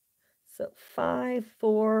 So 5,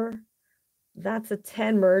 4. That's a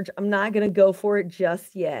 10 merge. I'm not going to go for it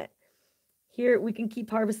just yet. Here we can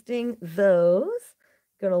keep harvesting those.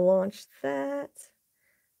 Going to launch that.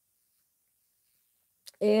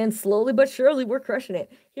 And slowly but surely, we're crushing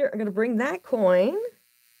it. Here, I'm going to bring that coin.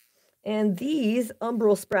 And these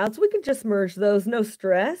umbral sprouts, we can just merge those, no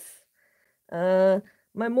stress.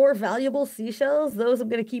 My more valuable seashells, those I'm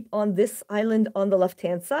going to keep on this island on the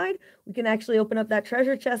left-hand side. We can actually open up that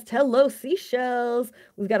treasure chest. Hello, seashells.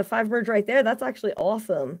 We've got a 5 merge right there. That's actually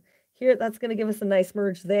awesome. Here, that's going to give us a nice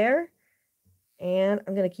merge there. And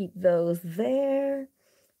I'm going to keep those there.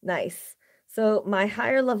 Nice. So my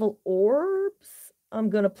higher level orbs, I'm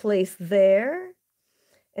going to place there.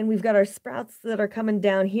 And we've got our sprouts that are coming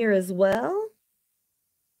down here as well.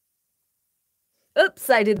 Oops,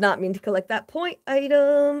 I did not mean to collect that point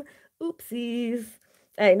item. Oopsies.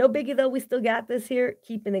 Hey, no biggie though. We still got this here.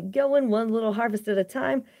 Keeping it going, one little harvest at a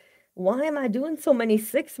time. Why am I doing so many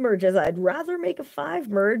 6 merges? I'd rather make a 5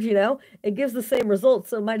 merge, you know. It gives the same result,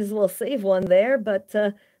 so might as well save one there. But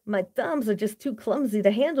my thumbs are just too clumsy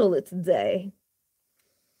to handle it today.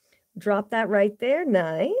 Drop that right there.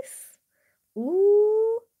 Nice.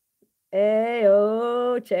 Ooh. Hey,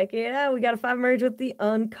 oh, check it out. We got a 5 merge with the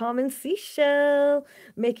uncommon seashell,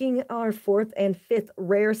 making our 4th and 5th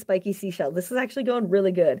rare spiky seashell. This is actually going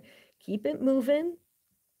really good. Keep it moving.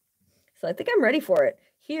 So I think I'm ready for it.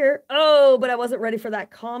 Here, oh, but I wasn't ready for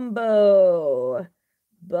that combo.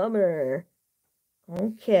 Bummer.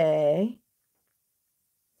 Okay.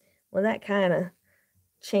 Well, that kind of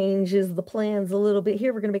changes the plans a little bit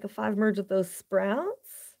here. We're going to make a 5 merge with those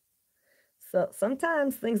sprouts. So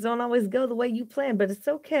sometimes things don't always go the way you plan, but it's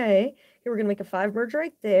okay. Here we're going to make a 5 merge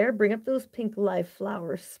right there. Bring up those pink life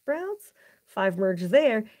flower sprouts. 5 merge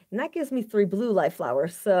there. And that gives me 3 blue life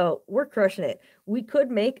flowers. So we're crushing it. We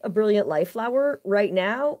could make a brilliant life flower right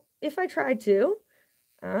now if I tried to.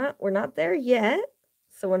 We're not there yet.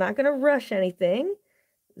 So we're not going to rush anything.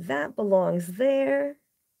 That belongs there.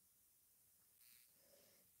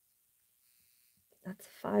 That's a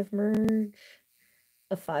 5 merge.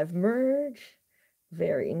 A 5 merge.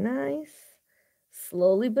 Very nice.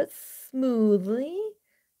 Slowly but smoothly.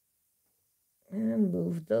 And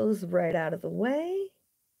move those right out of the way.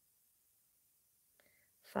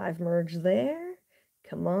 5 merge there.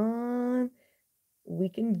 Come on. We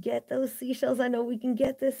can get those seashells. I know we can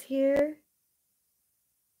get this here.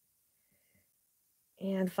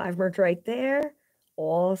 And 5 merge right there.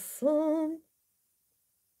 Awesome.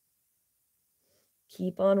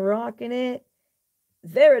 Keep on rocking it.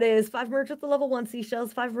 There it is. 5 merge with the level 1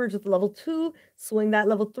 seashells. 5 merge with the level 2. Swing that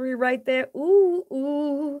level 3 right there. Ooh,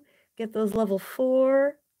 ooh. Get those level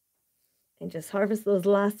 4. And just harvest those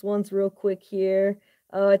last ones real quick here.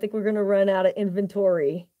 Oh, I think we're going to run out of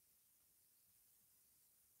inventory.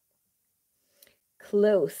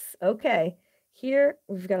 Close. Okay. Here,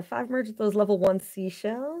 we've got a 5 merge with those level 1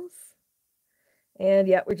 seashells. And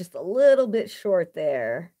yeah, we're just a little bit short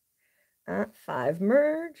there. 5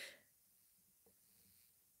 merge.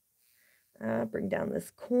 Bring down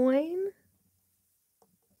this coin.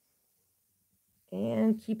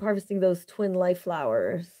 And keep harvesting those twin life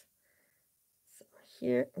flowers. So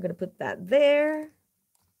here, I'm going to put that there.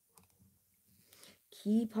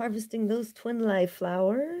 Keep harvesting those twin life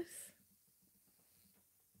flowers.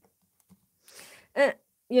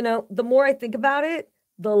 You know, the more I think about it,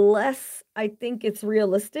 the less I think it's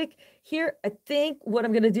realistic. Here, I think what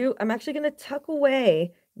I'm going to do, I'm actually going to tuck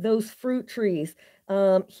away those fruit trees.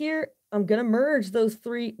 Here, I'm going to merge those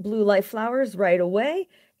 3 blue life flowers right away.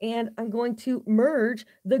 And I'm going to merge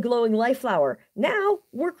the glowing life flower. Now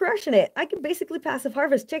we're crushing it. I can basically passive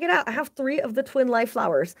harvest. Check it out. I have 3 of the twin life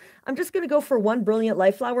flowers. I'm just going to go for 1 brilliant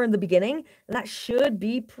life flower in the beginning. And that should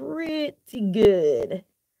be pretty good.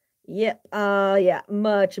 Yep. Yeah,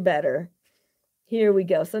 much better. Here we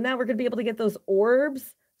go. So now we're going to be able to get those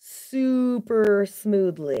orbs super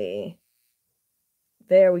smoothly.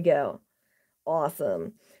 There we go.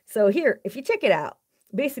 Awesome. So here, if you check it out,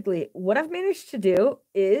 basically what I've managed to do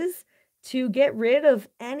is to get rid of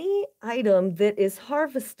any item that is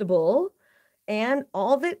harvestable, and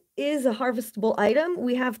all that is a harvestable item,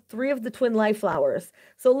 we have 3 of the twin life flowers.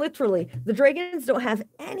 So literally, the dragons don't have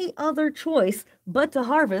any other choice but to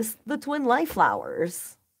harvest the twin life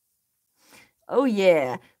flowers. Oh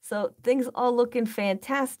yeah, so things all looking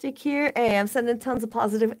fantastic here. Hey, I'm sending tons of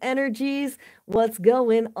positive energies. What's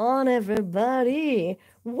going on, everybody?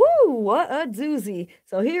 Woo, what a doozy.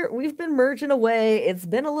 So here, we've been merging away. It's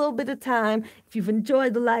been a little bit of time. If you've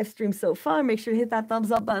enjoyed the live stream so far, make sure to hit that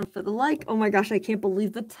thumbs up button for the like. Oh my gosh, I can't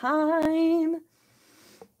believe the time.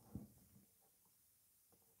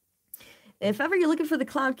 If ever you're looking for the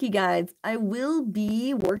Cloud Key guides, I will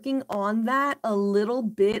be working on that a little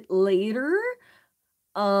bit later.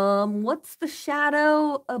 What's the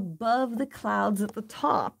shadow above the clouds at the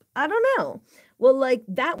top? I don't know. Well, like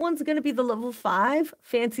that one's going to be the level 5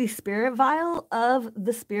 fancy spirit vial of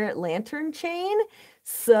the spirit lantern chain.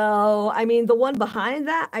 So, I mean, the one behind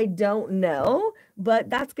that, I don't know, but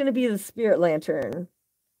that's going to be the spirit lantern.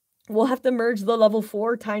 We'll have to merge the level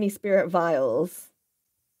 4 tiny spirit vials.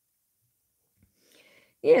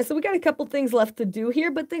 Yeah, so we got a couple things left to do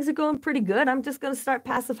here, but things are going pretty good. I'm just going to start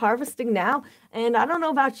passive harvesting now. And I don't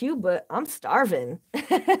know about you, but I'm starving.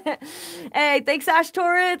 Hey, thanks, Ash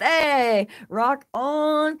Torrent. Hey, rock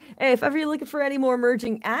on. Hey, if ever you're looking for any more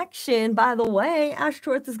merging action, by the way, Ash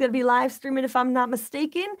Torrent is going to be live streaming, if I'm not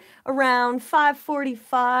mistaken, around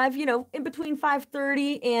 5:45, you know, in between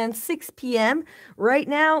 5:30 and 6 p.m. Right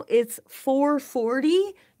now, it's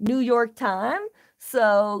 4:40 New York time.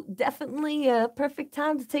 So definitely a perfect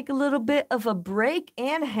time to take a little bit of a break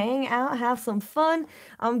and hang out, have some fun.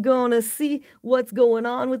 I'm going to see what's going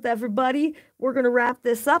on with everybody. We're going to wrap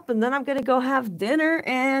this up and then I'm going to go have dinner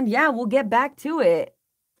and yeah, we'll get back to it.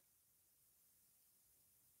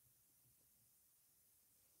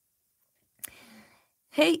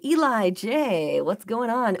 Hey, Eli J, what's going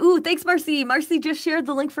on? Ooh, thanks, Marcy. Marcy just shared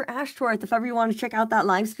the link for Ash Torth if ever you want to check out that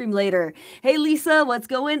live stream later. Hey, Lisa, what's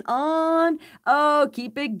going on? Oh,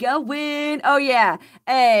 keep it going. Oh, yeah.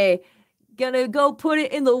 Hey, gonna go put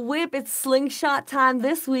it in the whip. It's slingshot time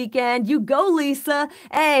this weekend. You go, Lisa.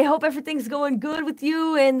 Hey, hope everything's going good with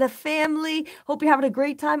you and the family. Hope you're having a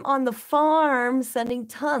great time on the farm. Sending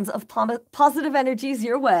tons of positive energies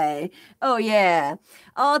your way. Oh, yeah.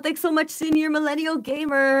 Oh, thanks so much, Senior Millennial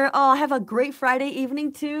Gamer. Oh, have a great Friday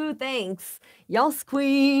evening, too. Thanks. Y'all's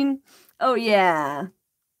queen. Oh, yeah.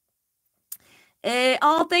 Hey,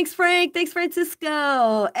 oh, thanks, Frank. Thanks,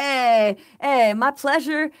 Francisco. Hey, my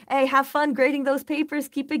pleasure. Hey, have fun grading those papers.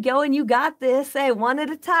 Keep it going. You got this. Hey, one at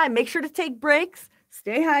a time. Make sure to take breaks,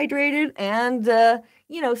 stay hydrated, and,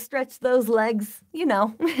 stretch those legs,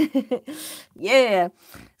 Yeah.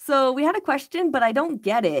 So we had a question, but I don't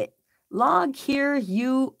get it. Log hear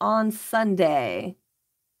you on Sunday.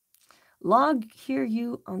 Log hear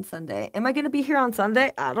you on Sunday. Am I going to be here on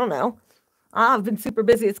Sunday? I don't know. I've been super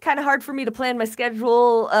busy. It's kind of hard for me to plan my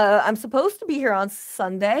schedule. I'm supposed to be here on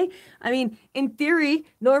Sunday. I mean, in theory,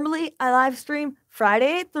 normally I live stream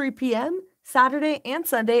Friday at 3 p.m., Saturday and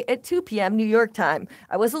Sunday at 2 p.m. New York time.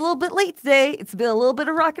 I was a little bit late today. It's been a little bit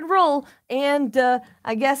of rock and roll. And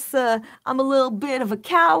I guess I'm a little bit of a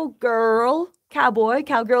cowgirl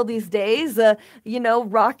these days,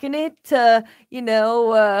 rocking it,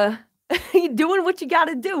 doing what you got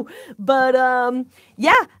to do. But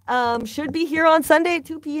should be here on Sunday at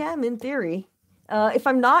 2 p.m. in theory. If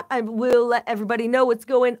I'm not, I will let everybody know what's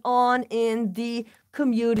going on in the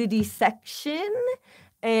community section.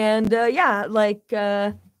 And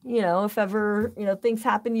if ever, things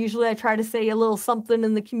happen, usually I try to say a little something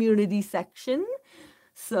in the community section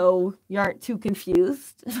so you aren't too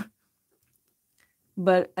confused.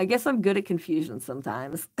 But I guess I'm good at confusion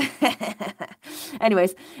sometimes.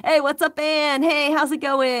 Anyways, hey, what's up, Ann? Hey, how's it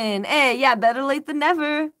going? Hey, yeah, better late than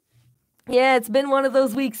never. Yeah, it's been one of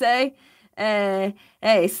those weeks, eh? Hey,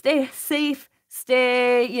 stay safe.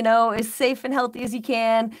 Stay, as safe and healthy as you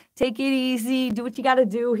can. Take it easy. Do what you got to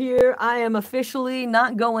do here. I am officially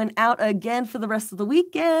not going out again for the rest of the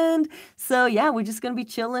weekend. So, yeah, we're just going to be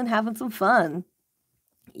chilling, having some fun.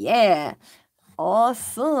 Yeah.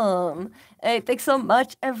 Awesome. Hey, thanks so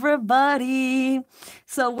much, everybody.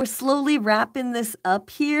 So we're slowly wrapping this up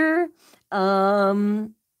here.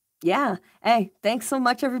 Yeah. Hey, thanks so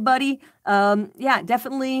much, everybody.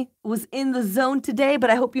 Definitely was in the zone today,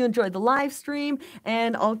 but I hope you enjoyed the live stream,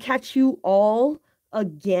 and I'll catch you all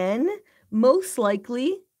again, most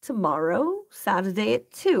likely tomorrow, Saturday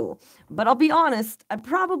at 2. But I'll be honest, I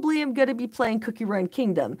probably am going to be playing Cookie Run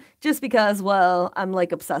Kingdom just because, well, I'm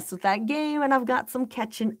like obsessed with that game and I've got some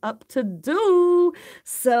catching up to do.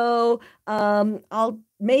 So I'll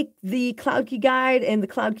make the Cloud Key Guide and the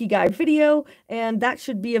Cloud Key Guide video, and that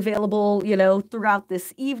should be available, throughout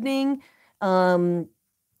this evening.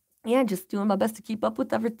 Just doing my best to keep up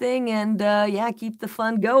with everything and, keep the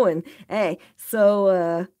fun going. Hey,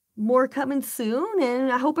 so more coming soon,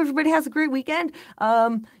 and I hope everybody has a great weekend.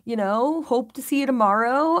 Hope to see you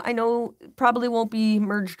tomorrow. I know probably won't be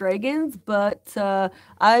Merge Dragons, but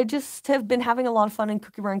I just have been having a lot of fun in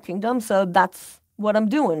Cookie Run Kingdom, so that's what I'm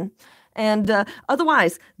doing. And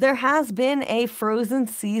otherwise, there has been a Frozen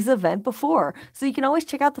Seas event before. So you can always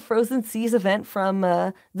check out the Frozen Seas event from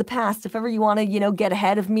the past. If ever you want to, get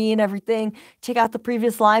ahead of me and everything, check out the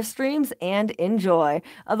previous live streams and enjoy.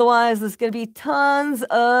 Otherwise, there's going to be tons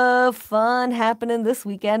of fun happening this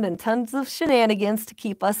weekend and tons of shenanigans to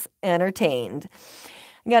keep us entertained.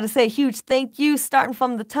 I got to say a huge thank you, starting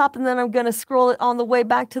from the top, and then I'm going to scroll it on the way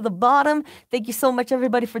back to the bottom. Thank you so much,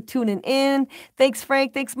 everybody, for tuning in. Thanks,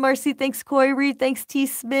 Frank. Thanks, Marcy. Thanks, Koiri. Thanks, T.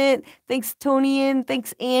 Smith. Thanks, Tonian.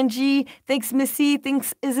 Thanks, Angie. Thanks, Missy.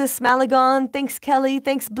 Thanks, Isis Malagon. Thanks, Kelly.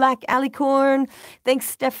 Thanks, Black Alicorn. Thanks,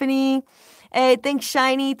 Stephanie. Hey, thanks,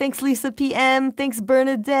 Shiny. Thanks, Lisa PM. Thanks,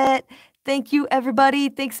 Bernadette. Thank you, everybody.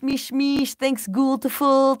 Thanks, Mish Mish. Thanks,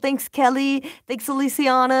 Ghoultiful. Thanks, Kelly. Thanks,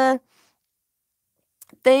 Aliciana.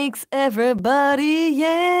 Thanks, everybody.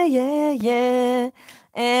 Yeah.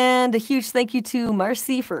 And a huge thank you to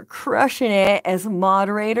Marcy for crushing it as a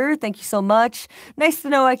moderator. Thank you so much. Nice to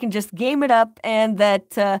know I can just game it up and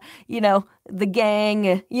that, the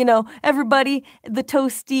gang, everybody, the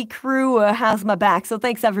Toasty crew has my back. So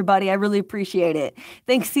thanks, everybody. I really appreciate it.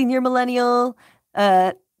 Thanks, Senior Millennial.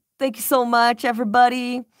 Thank you so much,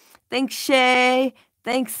 everybody. Thanks, Shay.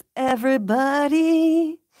 Thanks,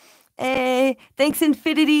 everybody. Hey, thanks,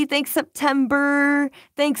 Infinity. Thanks, September.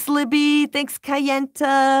 Thanks, Libby. Thanks,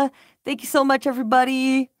 Kayenta. Thank you so much,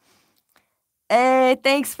 everybody. Hey,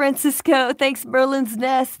 thanks, Francisco. Thanks, Merlin's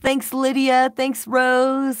Nest. Thanks, Lydia. Thanks,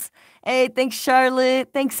 Rose. Hey, thanks, Charlotte.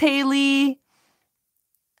 Thanks, Haley.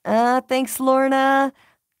 Thanks, Lorna.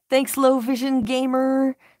 Thanks, Low Vision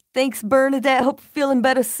Gamer. Thanks, Bernadette. Hope you're feeling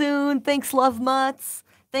better soon. Thanks, Love Mutts.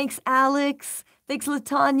 Thanks, Alex. Thanks,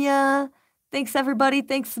 Latanya. Thanks, everybody.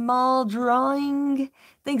 Thanks, Small Drawing.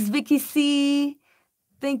 Thanks, Vicky C.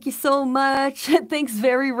 Thank you so much. Thanks,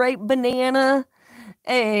 Very Ripe Banana.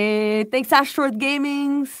 Hey, thanks, Asteroid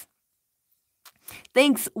Gamings.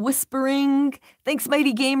 Thanks, Whispering. Thanks,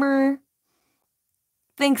 Mighty Gamer.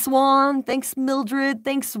 Thanks, Juan. Thanks, Mildred.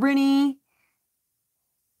 Thanks, Rinny.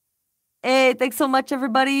 Hey, thanks so much,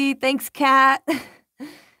 everybody. Thanks, Kat.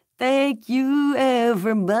 Thank you,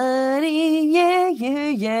 everybody. Yeah, yeah,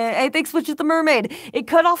 yeah. Hey, thanks, Widget the Mermaid. It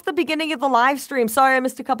cut off the beginning of the live stream. Sorry, I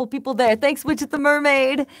missed a couple people there. Thanks, Widget the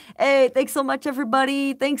Mermaid. Hey, thanks so much,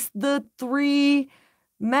 everybody. Thanks, the 3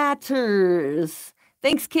 Matters.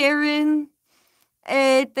 Thanks, Karen.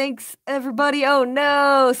 Hey, thanks, everybody. Oh,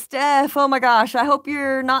 no, Steph. Oh, my gosh. I hope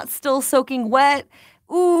you're not still soaking wet.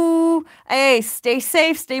 Ooh. Hey, stay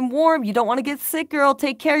safe, stay warm. You don't want to get sick, girl.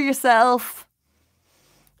 Take care of yourself.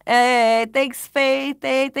 Hey, thanks, Faith.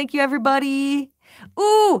 Hey, thank you, everybody.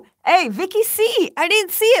 Ooh, hey, Vicky C. I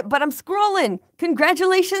didn't see it, but I'm scrolling.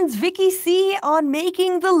 Congratulations, Vicky C, on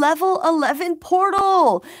making the level 11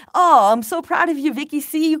 portal. Oh, I'm so proud of you, Vicky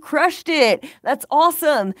C. You crushed it. That's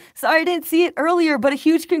awesome. Sorry I didn't see it earlier, but a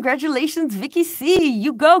huge congratulations, Vicky C.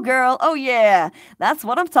 You go, girl. Oh, yeah. That's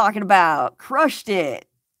what I'm talking about. Crushed it.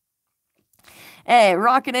 Hey,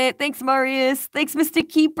 rocking it. Thanks, Marius. Thanks, Mystic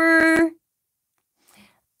Keeper.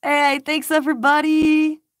 Hey, thanks,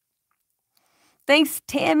 everybody. Thanks,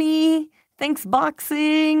 Tammy. Thanks,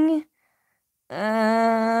 Boxing.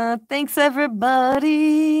 Thanks,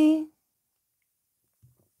 everybody.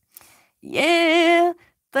 Yeah,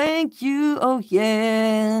 thank you. Oh,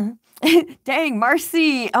 yeah. Dang,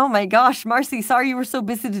 Marcy. Oh my gosh, Marcy. Sorry you were so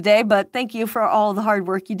busy today, but thank you for all the hard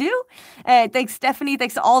work you do. Thanks, Stephanie.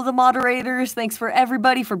 Thanks to all the moderators. Thanks for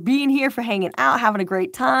everybody for being here, for hanging out, having a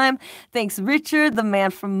great time. Thanks, Richard, the man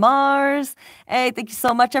from Mars. Hey, thank you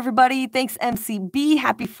so much, everybody. Thanks, MCB.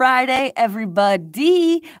 Happy Friday,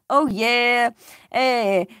 everybody. Oh, yeah.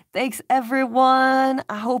 Hey, thanks, everyone.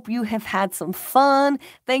 I hope you have had some fun.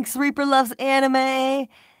 Thanks, Reaper Loves Anime.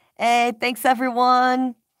 Hey, thanks,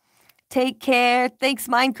 everyone. Take care. Thanks,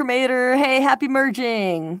 Mind Cremator. Hey, happy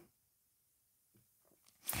merging.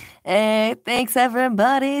 Hey, thanks,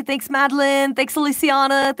 everybody. Thanks, Madeline. Thanks,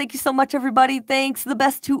 Feliciana. Thank you so much, everybody. Thanks, the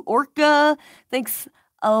best to Orca. Thanks,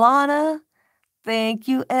 Alana. Thank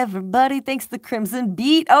you, everybody. Thanks, the Crimson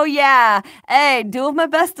Beat. Oh, yeah. Hey, doing my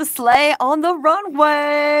best to slay on the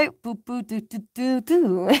runway. Boo, boo, doo, doo, doo,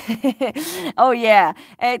 doo. Oh, yeah.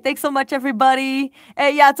 Hey, thanks so much, everybody.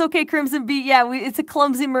 Hey, yeah, it's okay, Crimson Beat. Yeah, it's a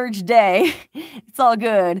clumsy merge day. It's all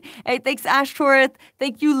good. Hey, thanks, Ashtoreth.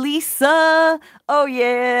 Thank you, Lisa. Oh,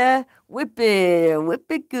 yeah. Whip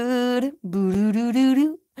it good. Boo, doo, doo, doo,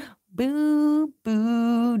 doo. Boo,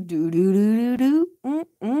 boo, doo, doo, doo, doo, doo.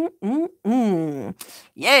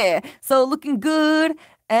 Yeah, so looking good,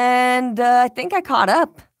 and I think I caught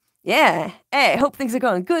up. Yeah, hey, hope things are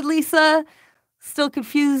going good, Lisa. Still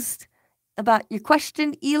confused about your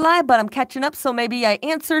question, Eli, but I'm catching up, so maybe I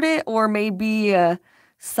answered it, or maybe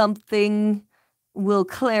something will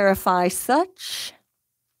clarify such.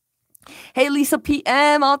 Hey, Lisa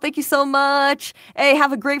PM. Oh, thank you so much. Hey,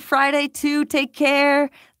 have a great Friday, too. Take care.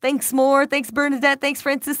 Thanks more. Thanks, Bernadette. Thanks,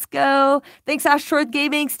 Francisco. Thanks, Asteroid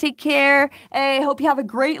Gamings. Take care. Hey, hope you have a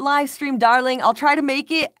great live stream, darling. I'll try to make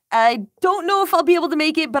it. I don't know if I'll be able to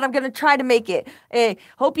make it, but I'm going to try to make it. Hey,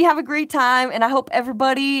 hope you have a great time, and I hope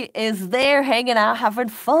everybody is there hanging out, having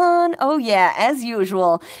fun. Oh, yeah, as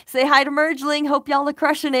usual. Say hi to Mergling. Hope y'all are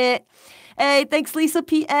crushing it. Hey, thanks, Lisa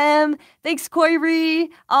PM. Thanks, Koiri.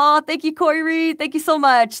 Oh, thank you, Koiri. Thank you so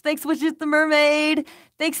much. Thanks, Widget the Mermaid.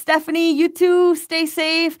 Thanks, Stephanie. You too. Stay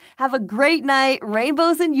safe. Have a great night.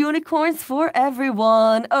 Rainbows and unicorns for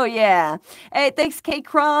everyone. Oh, yeah. Hey, thanks,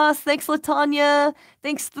 K-Cross. Thanks, Latanya.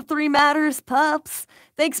 Thanks, the 3 Matters pups.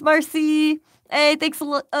 Thanks, Marcy. Hey, thanks,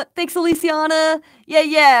 Feliciana.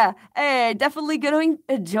 Yeah. Hey, definitely gonna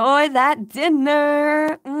enjoy that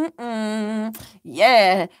dinner.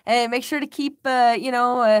 Yeah. Hey, make sure to keep,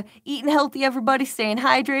 eating healthy, everybody, staying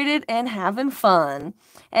hydrated and having fun.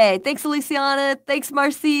 Hey, thanks, Feliciana. Thanks,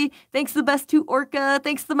 Marcy. Thanks, the best to Orca.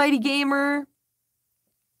 Thanks, the Mighty Gamer.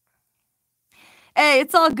 Hey,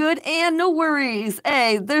 it's all good and no worries.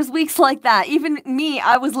 Hey, there's weeks like that. Even me,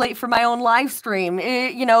 I was late for my own live stream.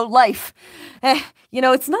 Life.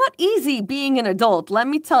 It's not easy being an adult, let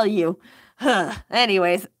me tell you.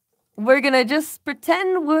 Anyways, we're gonna just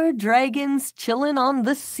pretend we're dragons chilling on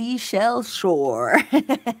the seashell shore.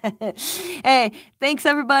 Hey, thanks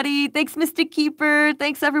everybody. Thanks, Mystic Keeper.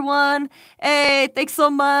 Thanks everyone. Hey, thanks so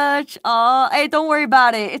much. Hey, don't worry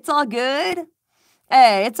about it. It's all good.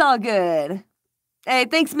 Hey, it's all good. Hey,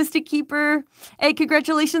 thanks, Mystic Keeper. Hey,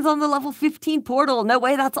 congratulations on the level 15 portal. No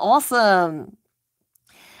way, that's awesome.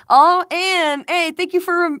 Oh, and hey, thank you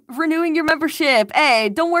for renewing your membership. Hey,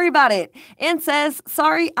 don't worry about it. And says,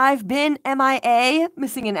 sorry, I've been MIA,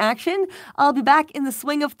 missing in action. I'll be back in the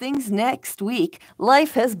swing of things next week.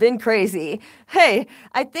 Life has been crazy. Hey,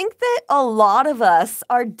 I think that a lot of us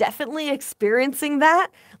are definitely experiencing that.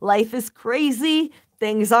 Life is crazy.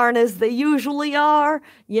 Things aren't as they usually are,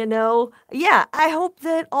 Yeah, I hope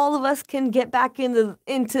that all of us can get back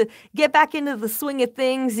get back into the swing of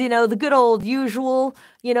things, the good old usual,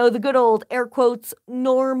 the good old air quotes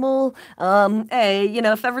normal. Hey,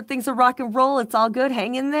 if everything's a rock and roll, it's all good.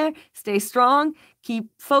 Hang in there, stay strong, keep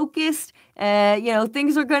focused.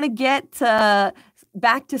 Things are gonna get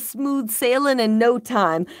back to smooth sailing in no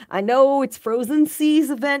time. I know it's Frozen Seas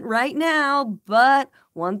event right now, but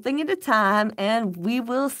one thing at a time, and we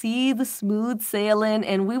will see the smooth sailing,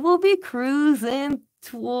 and we will be cruising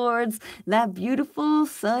towards that beautiful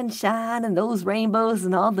sunshine and those rainbows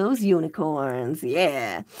and all those unicorns.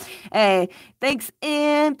 Yeah. Hey, thanks,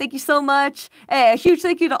 Ann. Thank you so much. Hey, a huge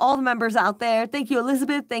thank you to all the members out there. Thank you,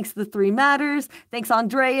 Elizabeth. Thanks to the Three Matters. Thanks,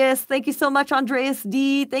 Andreas. Thank you so much, Andreas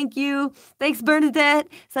D. Thank you. Thanks, Bernadette.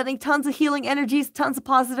 Sending tons of healing energies, tons of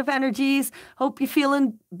positive energies. Hope you're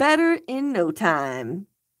feeling better in no time.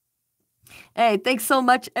 Hey, thanks so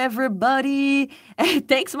much, everybody. Hey,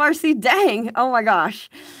 thanks, Marcy. Dang. Oh my gosh.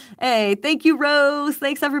 Hey, thank you, Rose.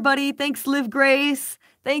 Thanks, everybody. Thanks, Liv Grace.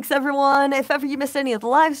 Thanks, everyone. If ever you missed any of the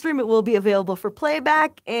live stream, it will be available for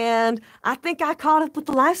playback. And I think I caught up with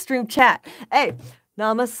the live stream chat. Hey,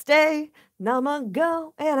 namaste,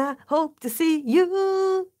 namago, and I hope to see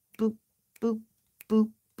you. Boop, boop,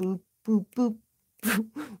 boop, boop, boop, boop, boop,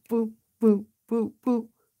 boop, boop, boop, boop,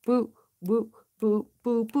 boop, boop. Boop,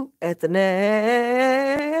 boop, boop, at the next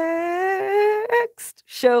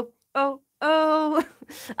show. Oh,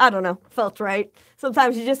 I don't know. Felt right.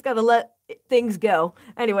 Sometimes you just gotta let things go.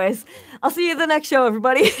 Anyways, I'll see you at the next show,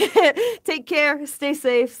 everybody. Take care, stay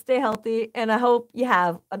safe, stay healthy, and I hope you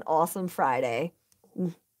have an awesome Friday.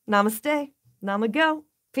 Namaste, namago,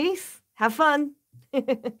 peace, have fun.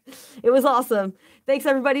 It was awesome. Thanks,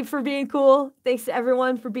 everybody, for being cool. Thanks to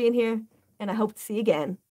everyone for being here, and I hope to see you again.